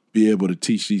be able to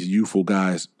teach these youthful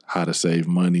guys how to save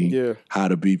money, how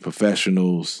to be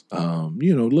professionals,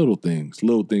 little things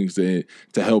to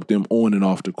help them on and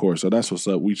off the court. So that's what's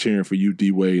up. We cheering for you, D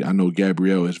Wade. I know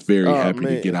Gabrielle is very happy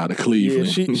to get out of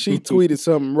Cleveland. Yeah, she tweeted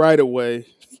something right away.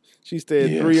 She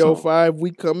said 305,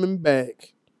 we coming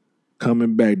back.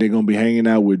 Coming back. They're going to be hanging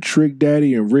out with Trick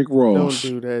Daddy and Rick Ross.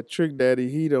 Don't do that. Trick Daddy,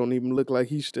 he don't even look like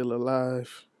he's still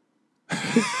alive.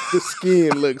 The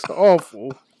skin looks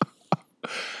awful.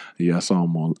 Yeah, I saw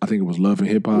him on, I think it was Love and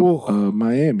Hip Hop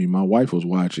Miami. My wife was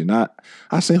watching. I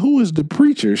said, who is the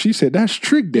preacher? She said, that's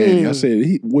Trick Daddy. I said,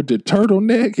 he with the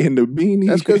turtleneck and the beanie.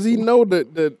 That's because he know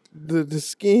the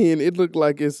skin. It looked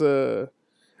like it's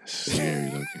scary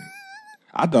looking.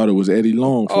 I thought it was Eddie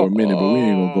Long for a minute, but we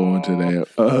ain't going to go into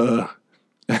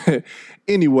that.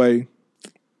 Anyway,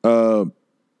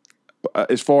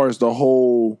 as far as the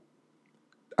whole,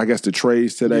 I guess the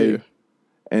trades today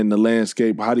and the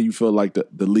landscape, how do you feel like the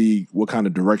league, what kind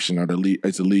of direction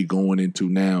is the league going into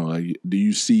now? Like, do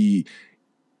you see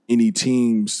any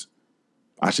teams,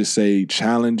 I should say,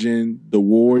 challenging the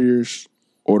Warriors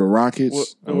or the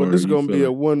Rockets? Well, this is going to be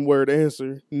a one-word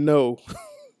answer. No.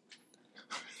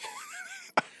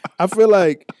 I feel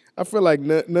like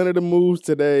none of the moves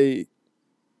today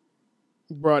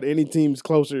brought any teams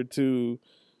closer to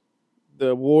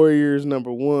the Warriors,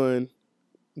 number one,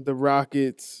 the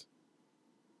Rockets,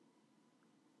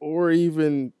 or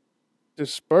even the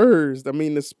Spurs. I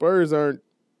mean, the Spurs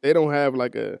they don't have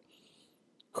like a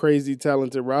crazy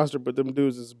talented roster, but them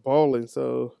dudes is balling.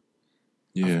 So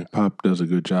yeah, Pop does a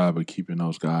good job of keeping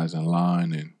those guys in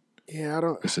line, and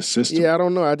it's a system. Yeah, I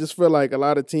don't know. I just feel like a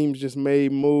lot of teams just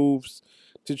made moves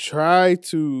to try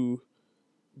to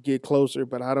get closer,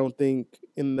 but I don't think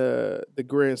in the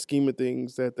grand scheme of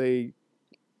things that they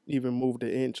even moved an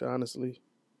inch, honestly.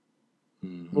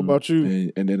 Mm-hmm. What about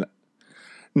you? And then,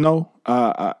 no,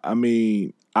 I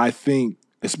mean, I think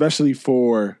especially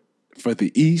for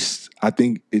the East, I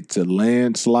think it's a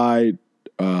landslide.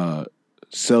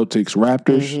 Celtics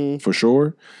Raptors for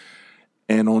sure,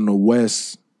 and on the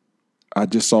West, I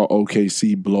just saw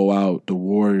OKC blow out the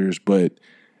Warriors, but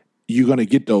you're gonna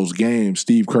get those games.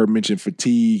 Steve Kerr mentioned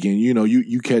fatigue, and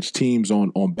you catch teams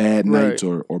on bad nights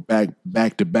or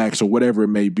back to back. So whatever it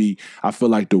may be, I feel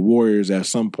like the Warriors at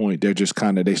some point they're just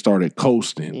they started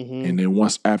coasting, and then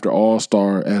once after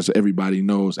All-Star, as everybody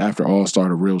knows, after All-Star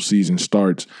the real season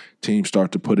starts. Teams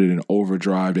start to put it in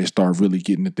overdrive. They start really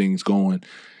getting the things going.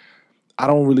 I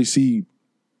don't really see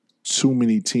too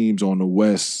many teams on the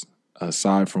West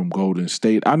aside from Golden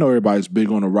State. I know everybody's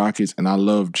big on the Rockets, and I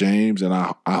love James, and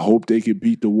I hope they could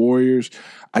beat the Warriors.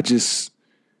 The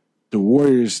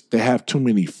Warriors, they have too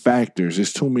many factors.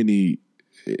 There's too many.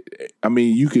 I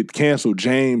mean, you could cancel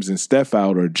James and Steph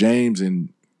out or James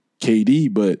and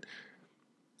KD, but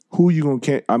who you going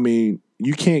to I mean,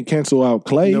 you can't cancel out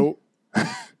Clay. Nope.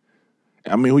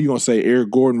 I mean, who you going to say?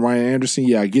 Eric Gordon, Ryan Anderson?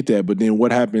 Yeah, I get that. But then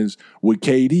what happens with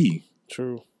KD?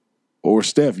 True. Or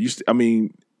Steph?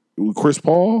 With Chris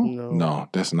Paul? No,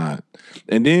 that's not.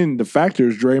 And then the factor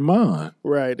is Draymond.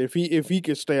 Right. If he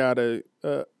could stay out of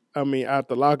out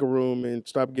the locker room and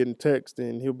stop getting texts,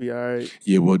 then he'll be all right.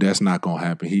 Yeah, well, that's not gonna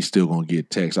happen. He's still gonna get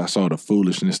texts. I saw the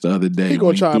foolishness the other day. He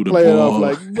gonna try to play it off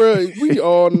like, bro, we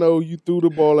all know you threw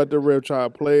the ball at the ref, try to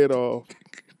play it off.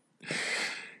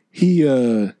 He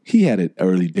had an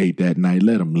early date that night.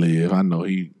 Let him live. I know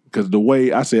he Because the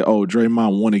way I said, "Oh,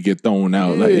 Draymond want to get thrown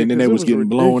out," Yeah, and then they 'cause it was getting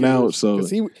blown out. ridiculous. So 'Cause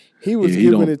he was he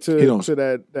giving don't- it he don't- to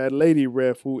that lady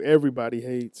ref who everybody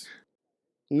hates,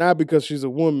 not because she's a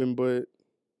woman, but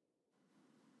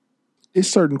it's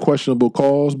certain questionable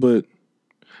calls, but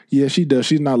yeah, she does.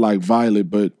 She's not like Violet,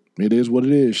 but it is what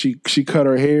it is. She cut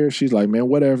her hair. She's like, man,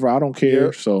 whatever. I don't care.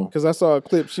 Yep. So because I saw a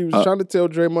clip, she was trying to tell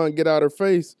Draymond get out her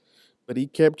face, but he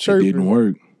kept it chirping. didn't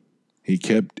work. It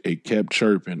kept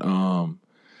chirping.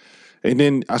 And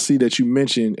then I see that you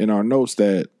mentioned in our notes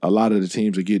that a lot of the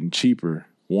teams are getting cheaper,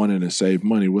 wanting to save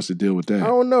money. What's the deal with that? I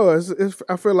don't know.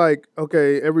 I feel like,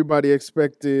 okay, everybody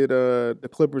expected the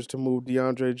Clippers to move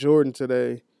DeAndre Jordan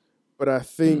today, but I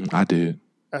think I did.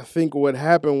 I think what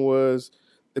happened was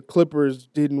the Clippers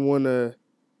didn't want to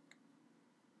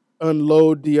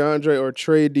unload DeAndre or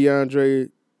trade DeAndre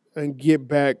and get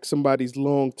back somebody's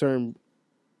long-term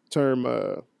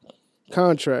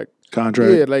contract.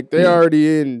 Yeah, like they're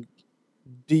already in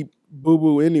deep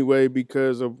boo-boo anyway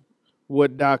because of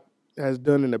what Doc has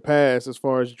done in the past as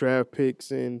far as draft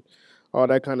picks and all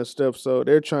that kind of stuff. So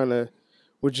they're trying to,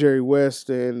 with Jerry West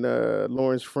and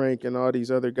Lawrence Frank and all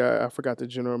these other guys, I forgot the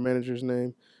general manager's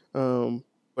name,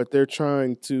 but they're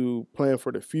trying to plan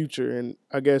for the future. And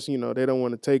I guess, they didn't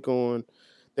want to take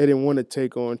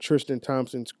on Tristan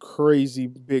Thompson's crazy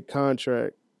big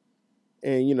contract.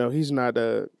 And, he's not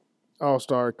a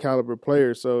all-star caliber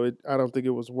player, so I don't think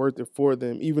it was worth it for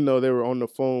them, even though they were on the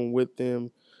phone with them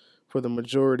for the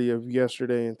majority of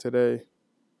yesterday and today.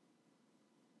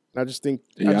 I just think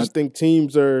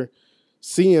teams are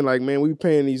seeing like, man, we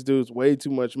paying these dudes way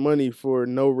too much money for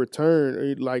no return,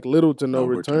 or like little to no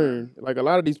return. Like a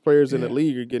lot of these players in the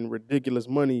league are getting ridiculous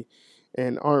money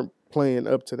and aren't playing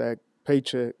up to that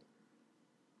paycheck.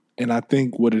 And I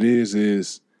think what it is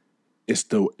it's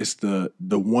the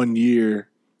 1 year.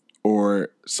 Or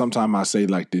sometimes I say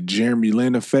like the Jeremy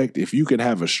Lin effect. If you can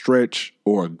have a stretch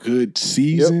or a good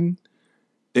season,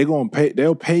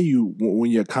 they'll pay you when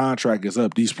your contract is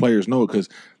up. These players know it because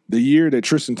the year that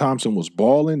Tristan Thompson was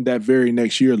balling, that very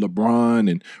next year, LeBron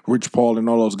and Rich Paul and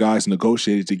all those guys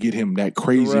negotiated to get him that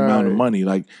crazy amount of money.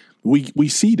 Like we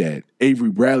see that. Avery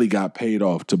Bradley got paid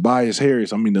off. Tobias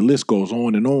Harris. I mean, the list goes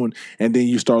on. And then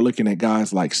you start looking at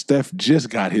guys like Steph just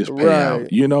got his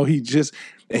payout.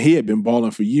 He had been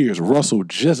balling for years. Russell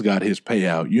just got his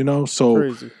payout,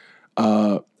 So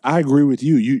I agree with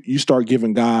you. You start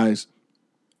giving guys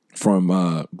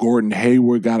from Gordon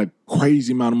Hayward got a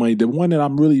crazy amount of money. The one that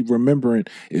I'm really remembering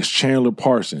is Chandler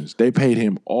Parsons. They paid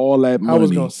him all that money. I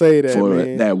was gonna say that for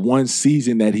man. That one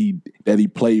season that he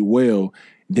played well.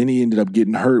 Then he ended up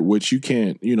getting hurt, which you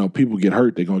can't. People get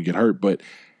hurt, they're gonna get hurt, but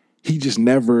he just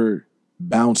never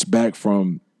bounced back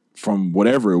from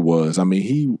whatever it was. I mean,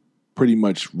 he pretty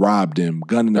much robbed him,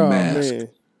 gun in the mask. Man.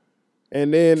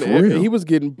 And then he was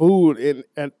getting booed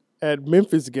at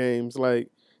Memphis games. Like,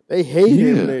 they hate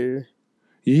him there.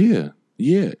 Yeah.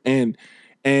 And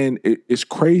it's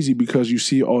crazy because you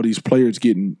see all these players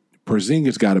getting –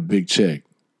 Porzingis got a big check,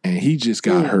 and he just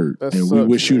got hurt. And we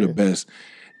wish you the best.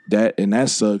 That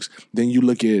sucks. Then you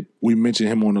look at – we mentioned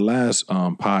him on the last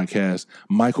podcast,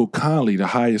 Michael Conley, the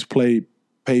highest paid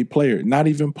player, not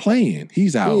even playing.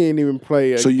 He's out. He ain't even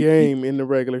play a game in the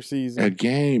regular season. A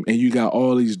game. And you got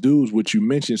all these dudes, which you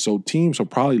mentioned. So teams are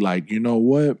probably like, you know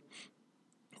what?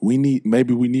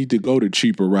 Maybe we need to go the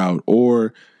cheaper route.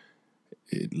 Or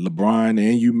LeBron,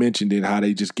 and you mentioned it, how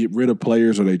they just get rid of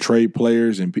players or they trade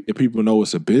players, and people know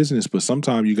it's a business, but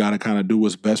sometimes you got to kind of do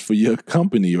what's best for your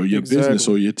company or your business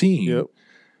or your team. Yep.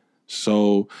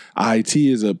 So IT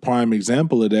is a prime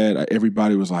example of that.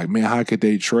 Everybody was like, man, how could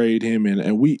they trade him?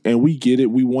 And we get it.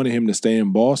 We wanted him to stay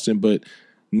in Boston, but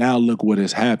now look what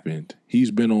has happened.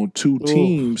 He's been on two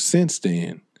teams since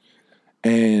then.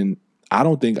 And I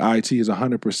don't think IT is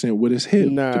 100% with his hip,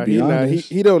 to be honest.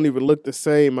 He don't even look the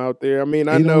same out there. I mean,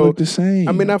 He don't look the same.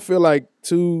 I mean, I feel like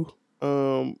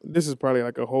this is probably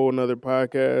like a whole nother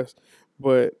podcast,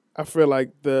 but I feel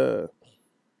like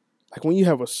when you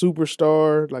have a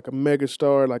superstar, like a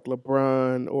megastar, like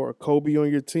LeBron or a Kobe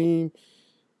on your team,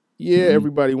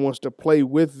 everybody wants to play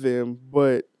with them,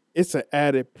 but it's an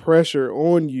added pressure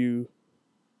on you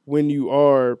when you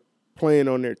are playing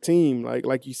on their team.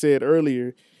 Like you said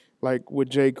earlier, like with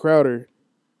Jay Crowder,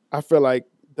 I feel like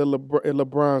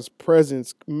LeBron's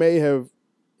presence may have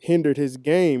hindered his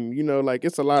game. Like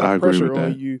it's a lot of pressure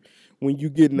on you when you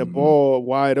getting the ball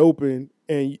wide open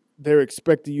and they're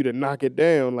expecting you to knock it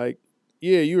down. Like,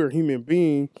 yeah, you're a human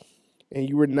being, and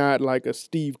you were not like a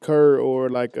Steve Kerr or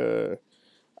like a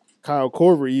Kyle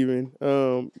Korver even.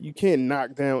 You can't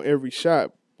knock down every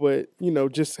shot, but,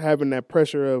 just having that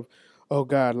pressure of, oh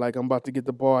God, like I'm about to get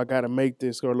the ball, I gotta make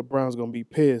this, or LeBron's gonna be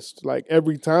pissed. Like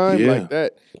every time, Yeah. like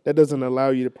that doesn't allow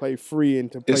you to play free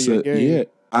and to play It's your game. yeah.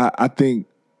 I think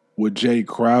with Jay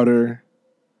Crowder,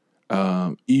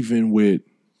 even with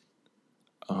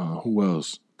who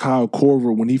else? Kyle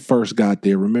Korver, when he first got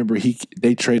there, remember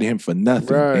they traded him for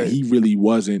nothing. Right. And he really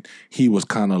wasn't. He was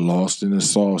kind of lost in the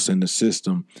sauce in the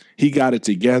system. He got it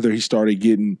together. He started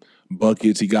getting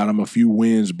buckets. He got him a few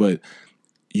wins, but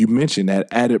you mentioned that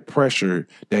added pressure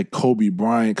that Kobe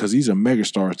Bryant, because these are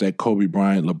megastars, that Kobe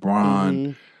Bryant,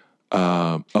 LeBron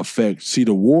effect. See,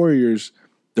 the Warriors,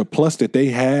 the plus that they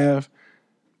have,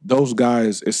 those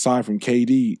guys, aside from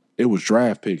KD, it was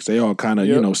draft picks. They all kind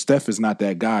of, Steph is not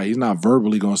that guy. He's not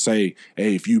verbally going to say,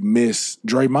 hey, if you miss,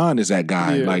 Draymond is that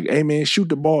guy. Yeah. Like, hey, man, shoot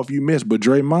the ball if you miss. But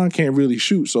Draymond can't really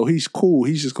shoot, so he's cool.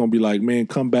 He's just going to be like, man,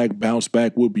 come back, bounce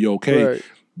back, we'll be okay. Right.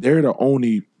 They're the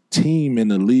only team in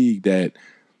the league that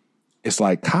it's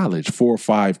like college, 4 or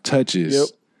 5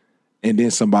 touches, and then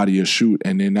somebody will shoot,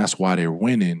 and then that's why they're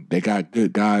winning. They got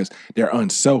good guys. They're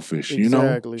unselfish,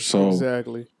 Exactly. So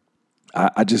exactly.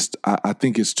 I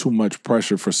think it's too much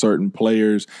pressure for certain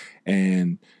players,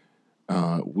 and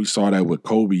we saw that with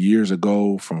Kobe years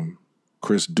ago, from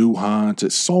Chris Duhon to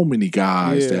so many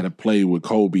guys that have played with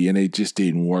Kobe, and it just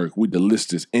didn't work. The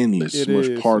list is endless.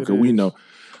 Smush Parker, we know.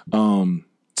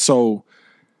 So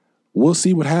we'll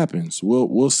see what happens.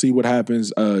 We'll see what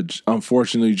happens.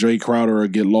 Unfortunately, Jay Crowder will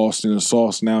get lost in the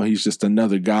sauce now. He's just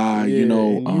another guy,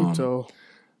 in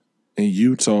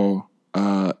Utah.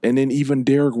 And then even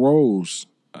Derrick Rose,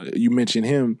 you mentioned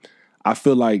him. I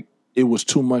feel like it was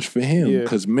too much for him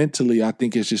because mentally, I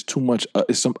think it's just too much.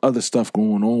 It's some other stuff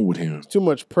going on with him. It's too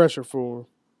much pressure for him.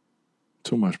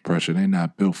 Too much pressure. They're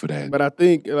not built for that. But I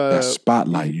think that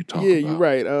spotlight you talking about. Yeah, you're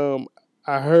right.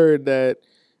 I heard that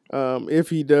if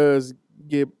he does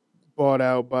get bought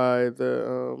out by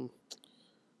the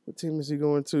what team is he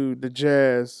going to? The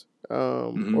Jazz,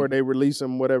 or they release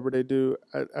him, whatever they do.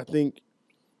 I think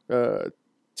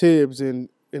Tibbs and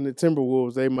the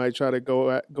Timberwolves, they might try to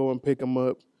go and pick him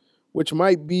up, which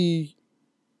might be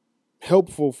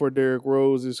helpful for Derrick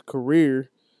Rose's career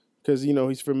because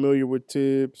he's familiar with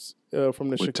Tibbs from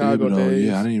the Chicago days.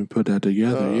 Yeah, I didn't even put that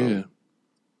together.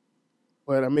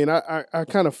 But I mean, I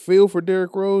kind of feel for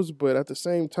Derrick Rose, but at the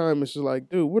same time, it's just like,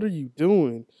 dude, what are you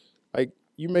doing? Like,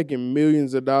 you're making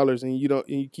millions of dollars, and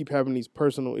you keep having these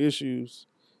personal issues,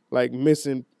 like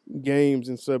missing games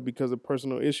and stuff because of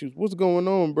personal issues. What's going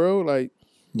on, bro? Like,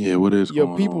 what is your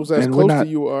going peoples on? as close to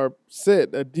you are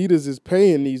set. Adidas is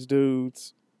paying these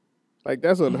dudes. Like,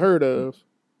 that's unheard of.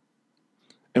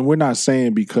 And we're not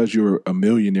saying because you're a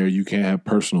millionaire you can't have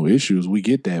personal issues. We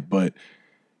get that, but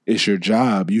it's your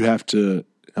job. You have to.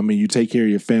 I mean, you take care of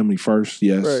your family first,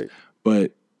 yes, right.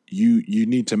 But you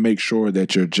need to make sure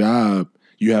that your job,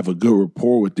 you have a good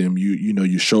rapport with them.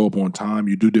 You show up on time.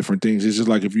 You do different things. It's just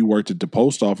like if you worked at the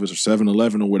post office or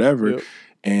 7-Eleven or whatever,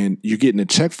 and you're getting a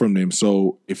check from them.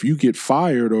 So if you get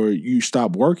fired or you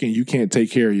stop working, you can't take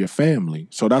care of your family.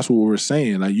 So that's what we're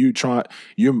saying. Like you're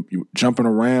jumping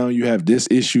around. You have this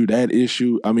issue, that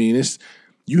issue. I mean,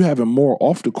 you having more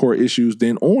off the court issues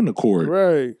than on the court.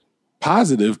 Right.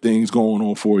 Positive things going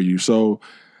on for you. So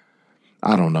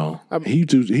I don't know. He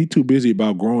too busy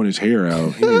about growing his hair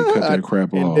out. He need to cut that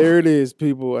crap off. And there it is,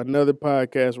 people. Another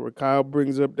podcast where Kyle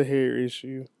brings up the hair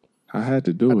issue. I had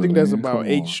to do it. I think that's about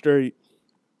 8 straight.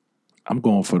 I'm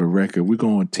going for the record. We're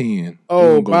going 10.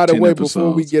 Oh, by the way,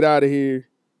 before we get out of here,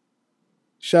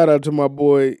 shout out to my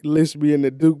boy Lisby and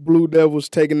the Duke Blue Devils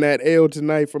taking that L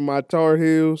tonight from my Tar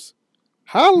Heels.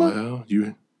 Holla. Well,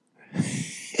 you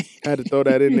had to throw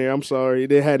that in there. I'm sorry.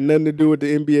 It had nothing to do with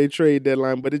the NBA trade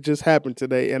deadline, but it just happened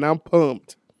today, and I'm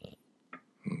pumped.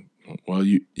 Well,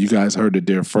 you guys heard it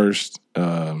there first.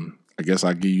 I guess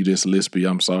I'll give you this, Lisby.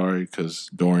 I'm sorry, because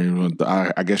Dorian,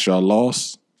 I guess y'all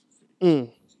lost.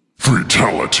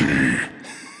 Fatality.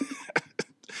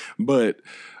 But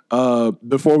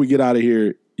before we get out of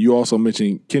here, you also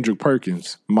mentioned Kendrick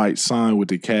Perkins might sign with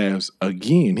the Cavs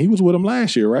again. He was with them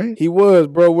last year, right? He was,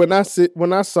 bro. When I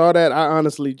saw that, I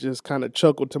honestly just kind of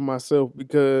chuckled to myself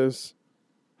because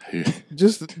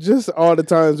just all the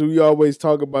times we always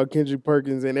talk about Kendrick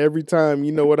Perkins, and every time,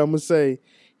 you know what I'm gonna say,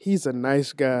 he's a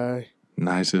nice guy.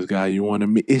 Nicest guy you want to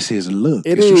meet. It's his look.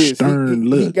 It's a stern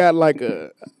look. He got like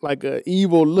a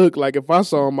evil look. Like if I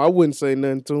saw him, I wouldn't say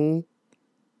nothing to him.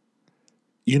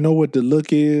 You know what the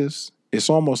look is? It's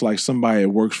almost like somebody that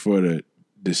works for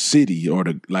the city or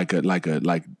like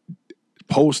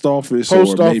post office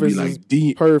or maybe like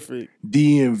perfect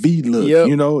DMV look. Yep.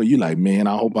 You know, you like, man,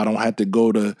 I hope I don't have to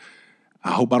go to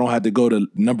I hope I don't have to go to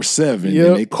number 7. Yep.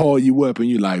 And they call you up and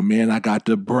you're like, man, I got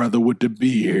the brother with the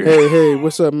beard. Hey,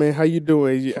 what's up, man? How you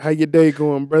doing? How your day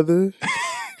going, brother?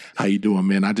 How you doing,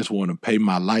 man? I just want to pay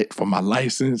for my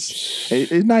license.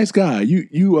 Hey, nice guy.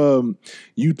 You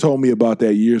told me about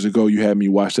that years ago. You had me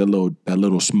watch that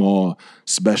little small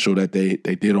special that they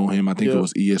did on him. I think it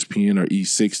was ESPN or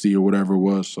E60 or whatever it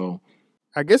was. So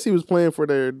I guess he was playing for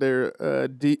their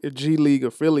G League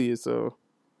affiliate, so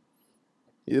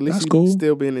at least that's he's cool.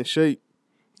 Still being in shape.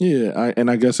 Yeah,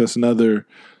 I guess that's another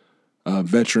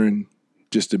veteran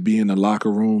just to be in the locker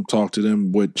room, talk to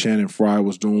them, what Channing Frye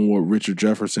was doing, what Richard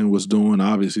Jefferson was doing.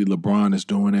 Obviously, LeBron is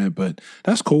doing that, but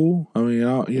that's cool. I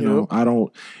mean,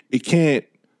 it can't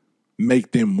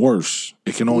make them worse.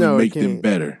 It can only make them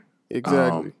better.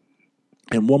 Exactly.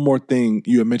 And one more thing,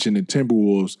 you had mentioned the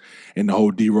Timberwolves and the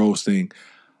whole D-Rose thing.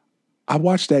 I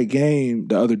watched that game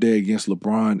the other day against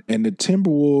LeBron, and the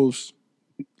Timberwolves,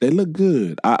 they look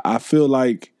good. I feel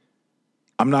like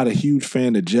I'm not a huge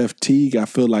fan of Jeff Teague. I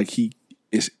feel like he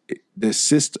is the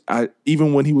system.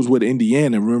 Even when he was with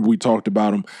Indiana, remember we talked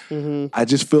about him. Mm-hmm. I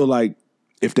just feel like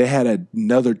if they had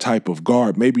another type of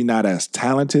guard, maybe not as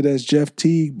talented as Jeff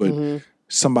Teague, but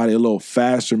somebody a little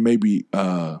faster, maybe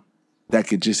that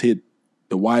could just hit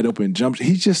the wide open jumps.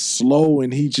 He's just slow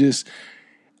and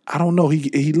I don't know.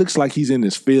 He looks like he's in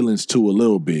his feelings too a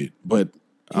little bit, but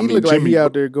he look like he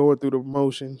out there going through the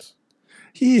motions.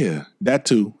 Yeah, that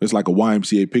too. It's like a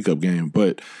YMCA pickup game.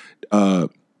 But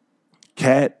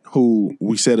Cat, who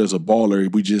we said is a baller,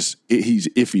 he's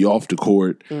iffy off the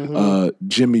court.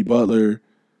 Jimmy Butler,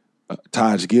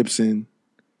 Taj Gibson,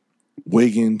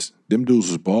 Wiggins, them dudes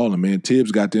was balling, man.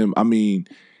 Tibbs got them. I mean,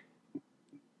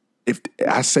 if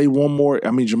I say one more,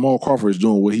 I mean, Jamal Crawford is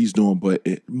doing what he's doing, but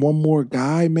one more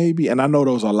guy maybe, and I know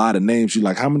those are a lot of names. You're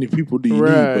like, how many people do you need?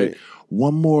 But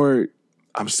one more,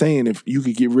 I'm saying if you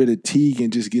could get rid of Teague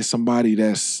and just get somebody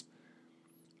that's...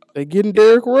 They getting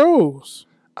Derrick Rose.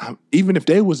 Even if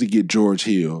they was to get George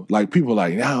Hill, like people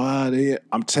like,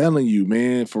 I'm telling you,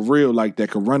 man, for real, like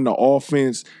that could run the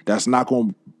offense, that's not going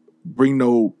to bring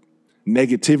no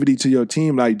negativity to your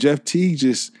team. Like Jeff Teague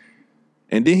just...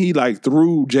 And then he like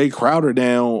threw Jay Crowder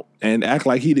down and act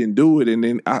like he didn't do it. And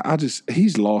then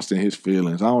he's lost in his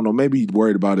feelings. I don't know. Maybe he's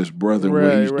worried about his brother and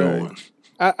what he's doing.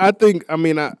 I think, I'm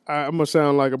going to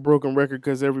sound like a broken record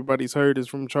because everybody's heard this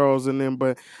from Charles and them,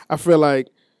 but I feel like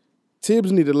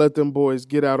Tibbs need to let them boys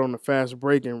get out on the fast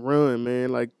break and run,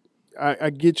 man. Like, I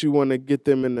get you want to get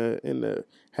them in the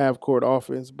half-court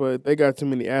offense, but they got too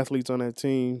many athletes on that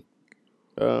team,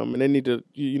 and they need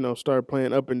to, start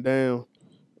playing up and down.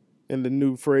 And the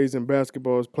new phrase in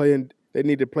basketball is they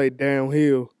need to play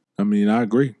downhill. I mean, I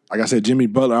agree. Like I said, Jimmy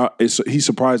Butler, he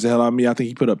surprised the hell out of me. I think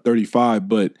he put up 35,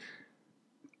 but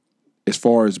as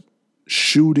far as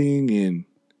shooting and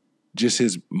just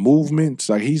his movements,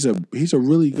 like he's a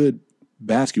really good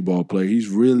basketball player. He's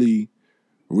really,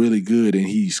 really good, and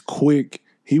he's quick.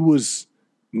 He was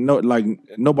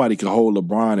nobody could hold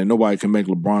LeBron, and nobody can make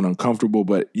LeBron uncomfortable,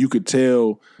 but you could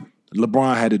tell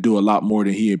LeBron had to do a lot more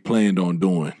than he had planned on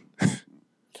doing.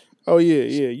 Oh,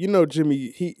 yeah.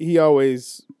 Jimmy, he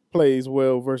always plays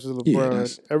well versus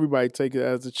LeBron. Everybody take it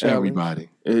as a challenge. Everybody.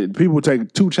 People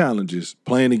take 2 challenges,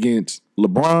 playing against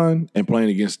LeBron and playing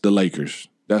against the Lakers.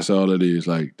 That's all it is.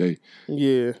 Like the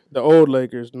old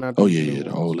Lakers, not the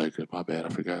the old Lakers. My bad, I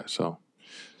forgot. So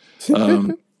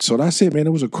so that's it, man.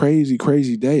 It was a crazy,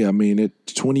 crazy day. I mean, I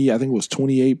think it was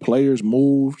 28 players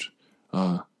moved.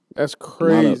 That's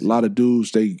crazy. A lot of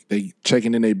dudes, they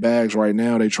checking in their bags right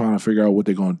now. They trying to figure out what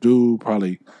they're going to do.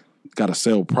 Probably got to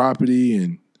sell property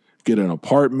and get an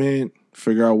apartment,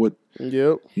 figure out what,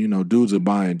 dudes are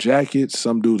buying jackets.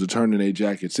 Some dudes are turning their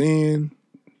jackets in.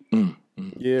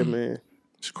 Yeah, man.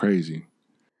 It's crazy.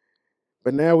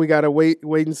 But now we got to wait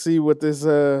and see what this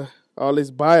all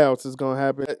these buyouts is going to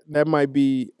happen. That might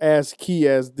be as key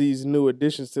as these new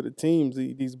additions to the teams,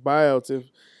 these buyouts.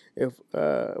 If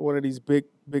one of these big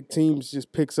teams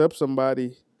just picks up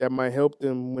somebody that might help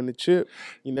them win the chip,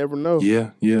 you never know.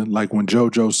 Yeah. Like when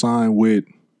JoJo signed with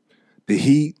the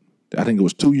Heat, I think it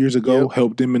was 2 years ago,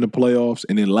 helped them in the playoffs,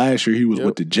 and then last year he was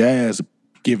with the Jazz,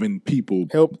 giving people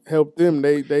help them.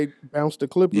 They bounced the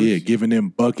Clippers. Yeah, giving them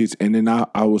buckets. And then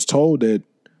I was told that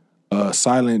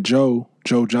Silent Joe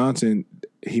Johnson,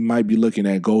 he might be looking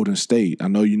at Golden State. I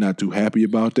know you're not too happy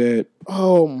about that.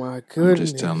 Oh, my goodness. I'm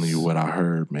just telling you what I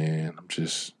heard, man. I'm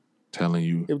just telling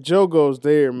you. If Joe goes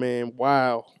there, man,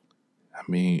 wow. I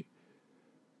mean,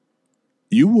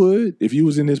 you would if you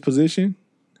was in his position.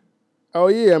 Oh,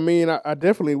 yeah. I mean, I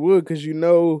definitely would because,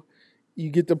 you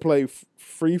get to play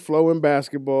free flowing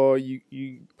basketball. You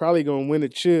probably gonna win a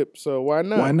chip. So why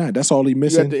not? Why not? That's all he You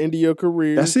missing. at the end of your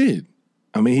career. That's it.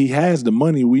 I mean, he has the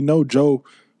money. We know Joe.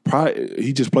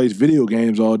 He just plays video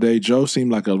games all day. Joe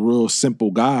seemed like a real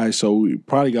simple guy, so he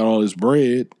probably got all his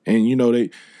bread. And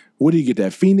where did he get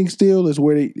that Phoenix deal? Is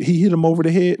where he hit him over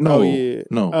the head? No, Oh yeah.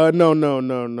 no.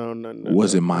 No.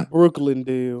 Was it my Brooklyn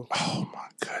deal? Oh my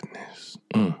goodness.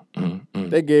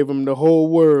 They gave him the whole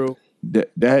world.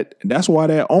 That's why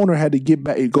that owner had to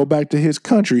go back to his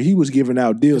country. He was giving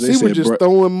out deals. He was just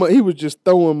throwing money. He was just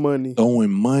throwing money.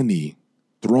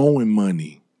 Throwing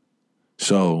money.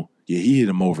 So yeah, he hit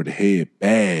him over the head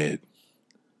bad.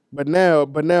 But now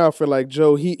I feel like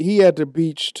Joe. He at the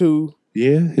beach too.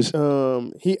 Yeah,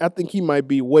 I think he might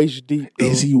be waist deep. Though.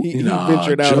 Is he? He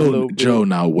ventured out a little bit. Joe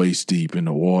now waist deep in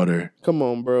the water. Come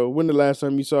on, bro. When the last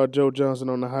time you saw Joe Johnson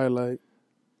on the highlight?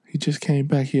 He just came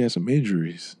back. He had some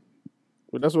injuries.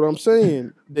 But that's what I'm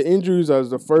saying. The injuries are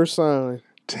the first sign.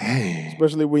 Dang.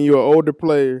 Especially when you're an older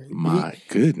player. My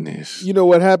goodness. You know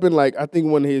what happened? Like, I think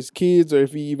one of his kids, or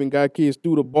if he even got kids,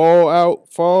 threw the ball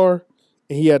out far,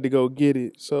 and he had to go get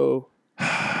it. So,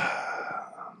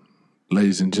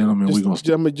 ladies and gentlemen, I'm going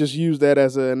to just use that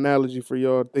as an analogy for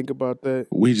y'all to think about that.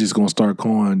 We just going to start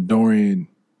calling Dorian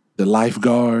the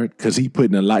lifeguard because he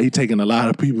taking a lot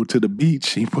of people to the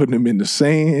beach. He putting them in the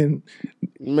sand,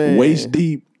 Man. waist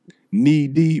deep, knee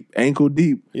deep, ankle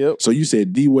deep. Yep. So you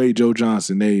said D-Wade, Joe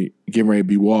Johnson, they getting ready to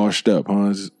be washed up,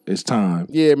 huh? It's time.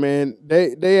 Yeah, man.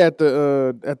 They at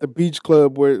the beach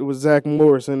club where it was Zach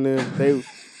Morris and them.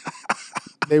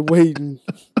 They waiting.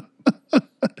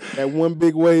 That one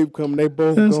big wave come, they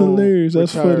both. That's gone. hilarious.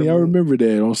 That's funny. I remember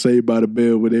that on Saved by the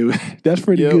Bell, but that's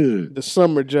pretty good. The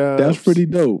summer job. That's pretty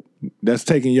dope. That's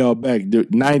taking y'all back. The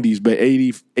 90s, but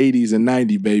 80s and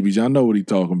 90s babies. Y'all know what he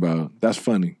talking about. That's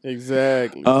funny.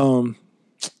 Exactly. I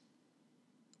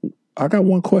got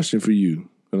one question for you.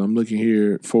 And I'm looking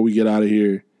here before we get out of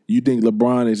here. You think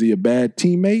LeBron, is he a bad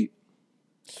teammate?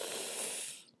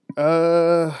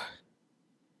 I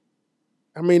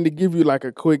mean, to give you like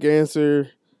a quick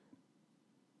answer,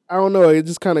 I don't know. It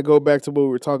just kind of go back to what we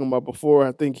were talking about before.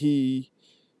 I think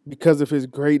because of his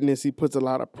greatness, he puts a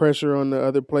lot of pressure on the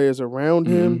other players around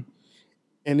him,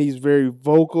 and he's very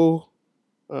vocal.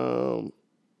 So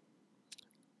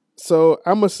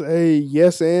I'm going to say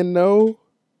yes and no.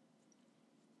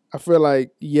 I feel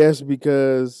like yes,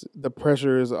 because the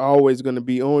pressure is always going to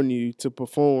be on you to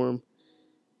perform.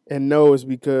 And no is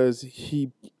because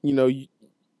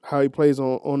how he plays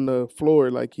on the floor,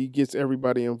 like he gets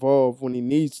everybody involved when he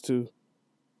needs to.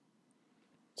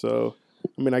 So,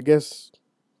 I mean, I guess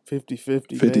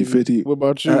 50-50. 50-50. What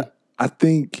about you? I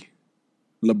think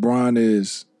LeBron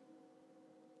is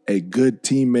a good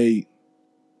teammate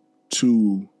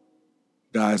to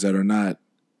guys that are not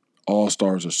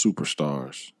all-stars or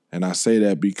superstars. And I say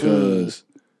that because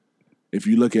if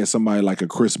you look at somebody like a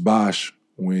Chris Bosh,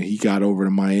 when he got over to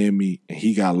Miami and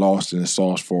he got lost in the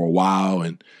sauce for a while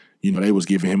and, they was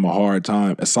giving him a hard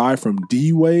time. Aside from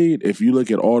D-Wade, if you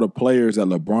look at all the players that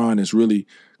LeBron has really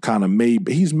kind of made,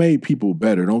 he's made people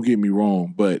better, don't get me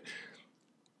wrong, but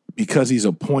because he's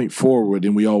a point forward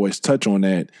and we always touch on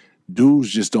that, dudes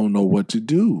just don't know what to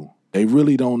do. They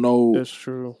really don't know. That's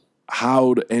true.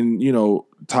 How to, and,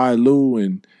 Ty Lue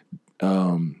and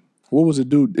what was it,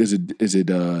 dude? Was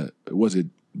it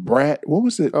Brad? What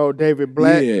was it? Oh, David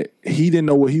Black. Yeah, he didn't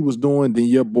know what he was doing. Then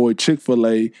your boy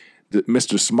Chick-fil-A,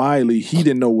 Mr. Smiley, he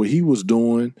didn't know what he was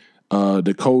doing.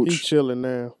 The coach, he's chilling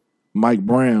now. Mike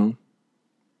Brown,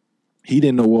 he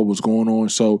didn't know what was going on.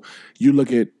 So you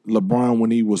look at LeBron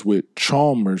when he was with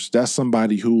Chalmers, that's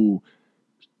somebody who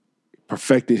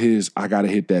perfected his, I got to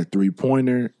hit that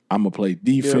three-pointer. I'm going to play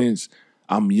defense. Yep.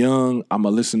 I'm young. I'm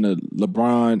going to listen to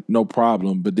LeBron, no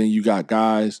problem. But then you got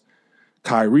guys,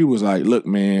 Kyrie was like, look,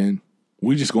 man,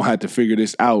 we just going to have to figure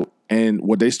this out. And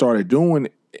what they started doing,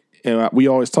 and we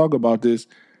always talk about this,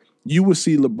 you would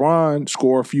see LeBron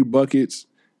score a few buckets,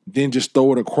 then just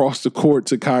throw it across the court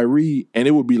to Kyrie, and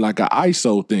it would be like an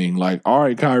ISO thing. Like, all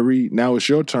right, Kyrie, now it's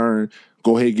your turn.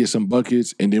 Go ahead, get some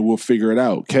buckets, and then we'll figure it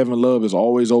out. Kevin Love is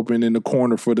always open in the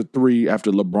corner for the three after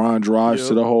LeBron drives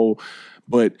to the hole.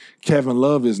 But Kevin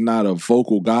Love is not a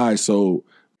vocal guy, so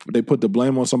they put the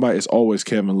blame on somebody. It's always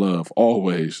Kevin Love,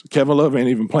 always. Kevin Love ain't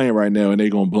even playing right now, and they're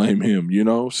going to blame him,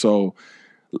 So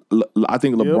I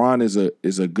think LeBron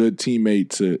is a good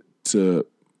teammate to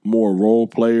more role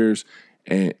players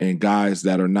and guys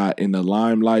that are not in the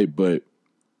limelight. But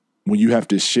when you have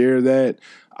to share that,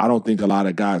 I don't think a lot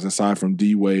of guys, aside from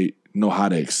D-Wade, know how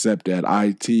to accept that.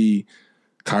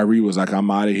 Kyrie was like, I'm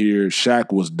out of here.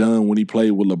 Shaq was done when he played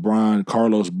with LeBron.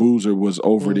 Carlos Boozer was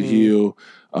over the hill.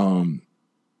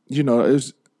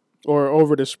 it's. Or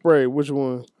over the spray? Which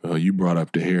one? Well, you brought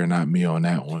up the hair, not me on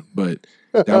that one, but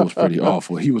that was pretty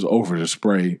awful. He was over the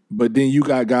spray. But then you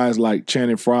got guys like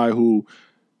Channing Frye who,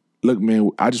 look, man,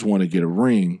 I just want to get a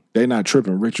ring. They're not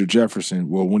tripping. Richard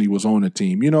Jefferson, well, when he was on the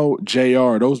team.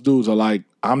 JR, those dudes are like,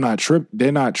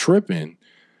 they're not tripping.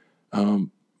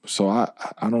 So I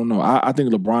don't know. I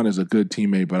think LeBron is a good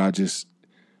teammate, but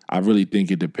I really think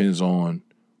it depends on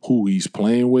who he's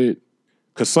playing with.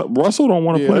 Because Russell don't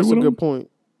want to play with him. That's a good point.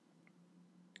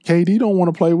 KD don't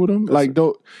want to play with him.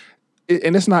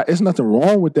 And it's nothing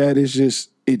wrong with that. It's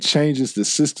just it changes the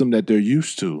system that they're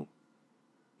used to.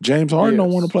 James Harden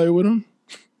don't want to play with him.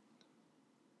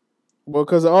 Well,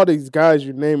 because all these guys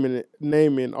you're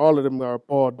naming, all of them are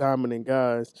ball dominant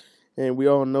guys, and we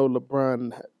all know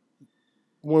LeBron,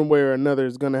 one way or another,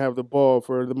 is going to have the ball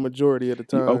for the majority of the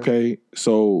time. Okay,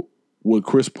 so would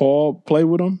Chris Paul play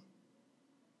with him?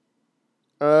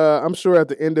 I'm sure at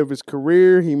the end of his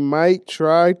career he might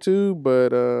try to, but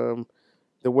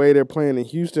the way they're playing in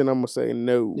Houston, I'm gonna say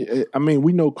no. I mean,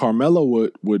 we know Carmelo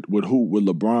would hoop with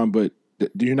LeBron, but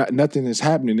nothing is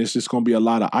happening. It's just gonna be a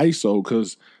lot of ISO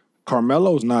because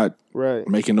Carmelo's not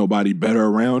making nobody better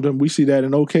around him. We see that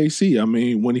in OKC. I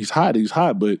mean, when he's hot,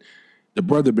 but the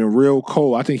brother been real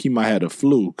cold. I think he might have the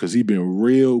flu because he been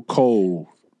real cold.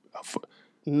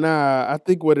 Nah, I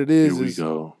think what it is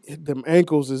go. Them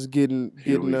ankles is getting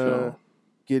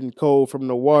cold from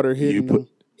the water hitting him.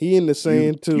 He in the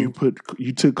sand too.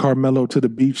 You took Carmelo to the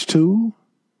beach too?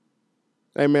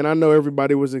 Hey man, I know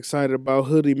everybody was excited about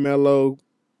Hoodie Melo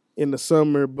in the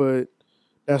summer, but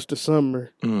that's the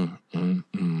summer.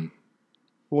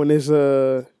 When it's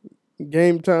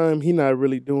game time, he not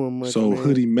really doing much. So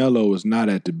Hoodie Melo is not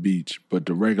at the beach, but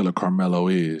the regular Carmelo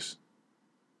is.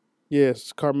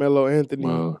 Yes, Carmelo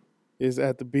Anthony is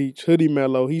at the beach. Hoodie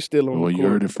Melo, he's still on the court. Well, you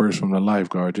heard it first from the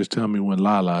lifeguard. Just tell me when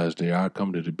Lala is there. I'll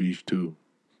come to the beach too.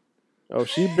 Oh,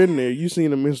 she been there. You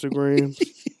seen them Instagrams.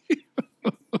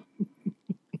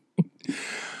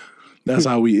 That's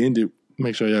how we ended.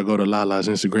 Make sure y'all go to Lala's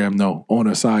Instagram. No, on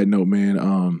a side note, man,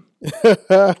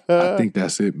 I think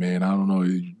that's it, man. I don't know.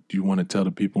 Do you want to tell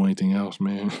the people anything else,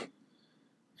 man?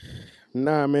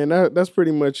 Nah, man, that's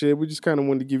pretty much it. We just kind of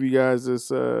wanted to give you guys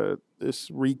this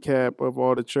recap of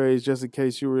all the trades, just in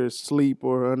case you were asleep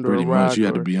or under pretty a rock. Much, you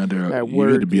had to be under. At you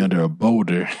work. had to be under a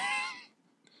boulder.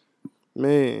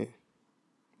 Man.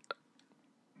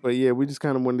 But yeah, we just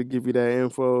kind of wanted to give you that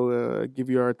info,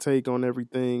 give you our take on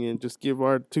everything, and just give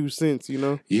our 2 cents.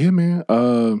 Yeah, man.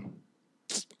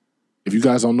 If you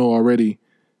guys don't know already,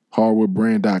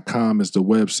 hardwoodbrand.com is the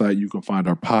website. You can find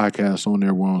our podcast on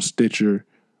there. We're on Stitcher,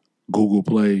 Google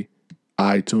Play,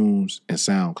 iTunes, and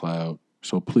SoundCloud.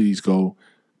 So please go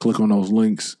click on those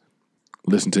links,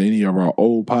 listen to any of our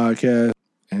old podcasts,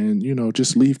 and,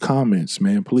 just leave comments,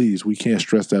 man. Please. We can't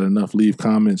stress that enough. Leave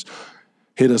comments.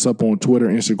 Hit us up on Twitter,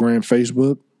 Instagram,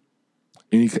 Facebook.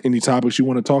 Any topics you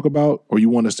want to talk about or you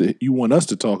want us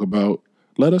to talk about,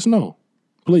 let us know.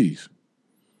 Please.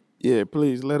 Yeah,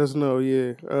 please let us know.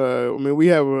 Yeah. We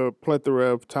have a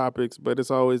plethora of topics, but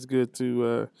it's always good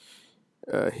to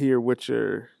hear what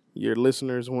your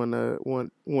listeners want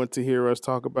to hear us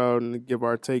talk about and give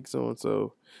our takes on.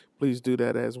 So please do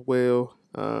that as well.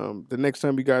 The next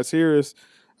time you guys hear us,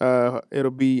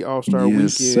 it'll be All-Star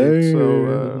Weekend. Sir.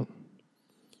 So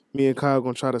me and Kyle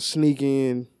gonna try to sneak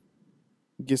in,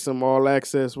 get some all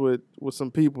access with some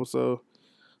people. So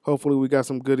hopefully we got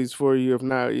some goodies for you. If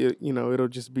not, it'll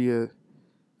just be a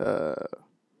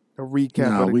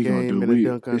recap of the game and a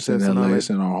dunk contest. It's in LA. It's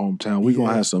in our hometown. We're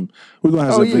gonna have some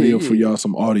video for y'all,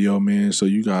 some audio, man. So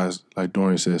you guys, like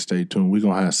Dorian said, stay tuned. We're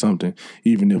gonna have something,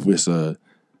 even if it's a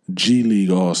G League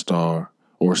All-Star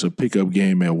or it's a pickup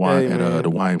game at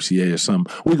the YMCA or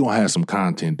something. We're gonna have some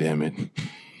content, damn it.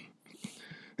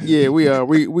 Yeah, we are.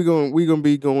 We gonna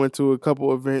be going to a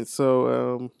couple events,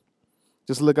 so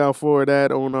just look out for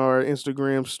that on our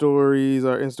Instagram stories,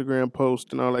 our Instagram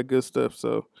post, and all that good stuff.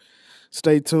 So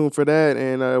stay tuned for that.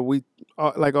 And we,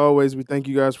 like always, we thank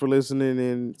you guys for listening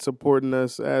and supporting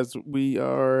us as we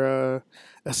are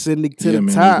ascending to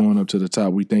the top. We're going up to the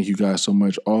top. We thank you guys so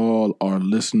much, all our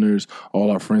listeners,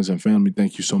 all our friends and family.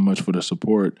 Thank you so much for the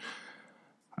support.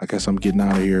 I guess I'm getting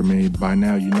out of here, man. By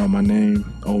now, you know my name,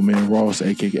 Old Man Ross,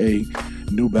 a.k.a.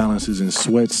 New Balances and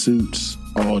sweatsuits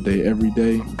all day, every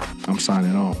day. I'm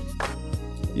signing off.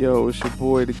 Yo, it's your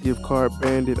boy, the Gift Card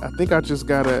Bandit. I think I just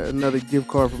got another gift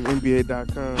card from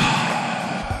NBA.com.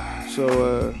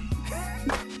 So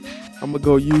I'm going to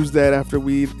go use that after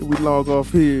we log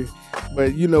off here.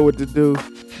 But you know what to do.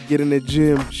 Get in the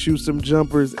gym, shoot some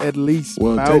jumpers at least.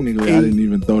 Well, technically, 8. I didn't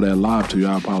even throw that live to you.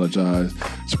 I apologize.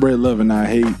 Spread love and not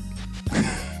hate.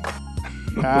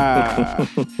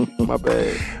 My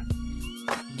bad.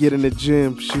 Get in the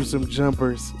gym, shoot some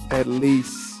jumpers, at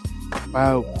least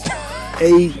about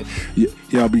 8.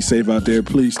 Y'all be safe out there.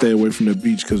 Please stay away from the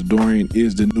beach because Dorian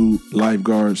is the new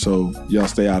lifeguard. So y'all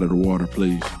stay out of the water,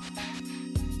 please.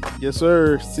 Yes,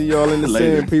 sir. See y'all in the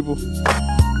Later. sand, people.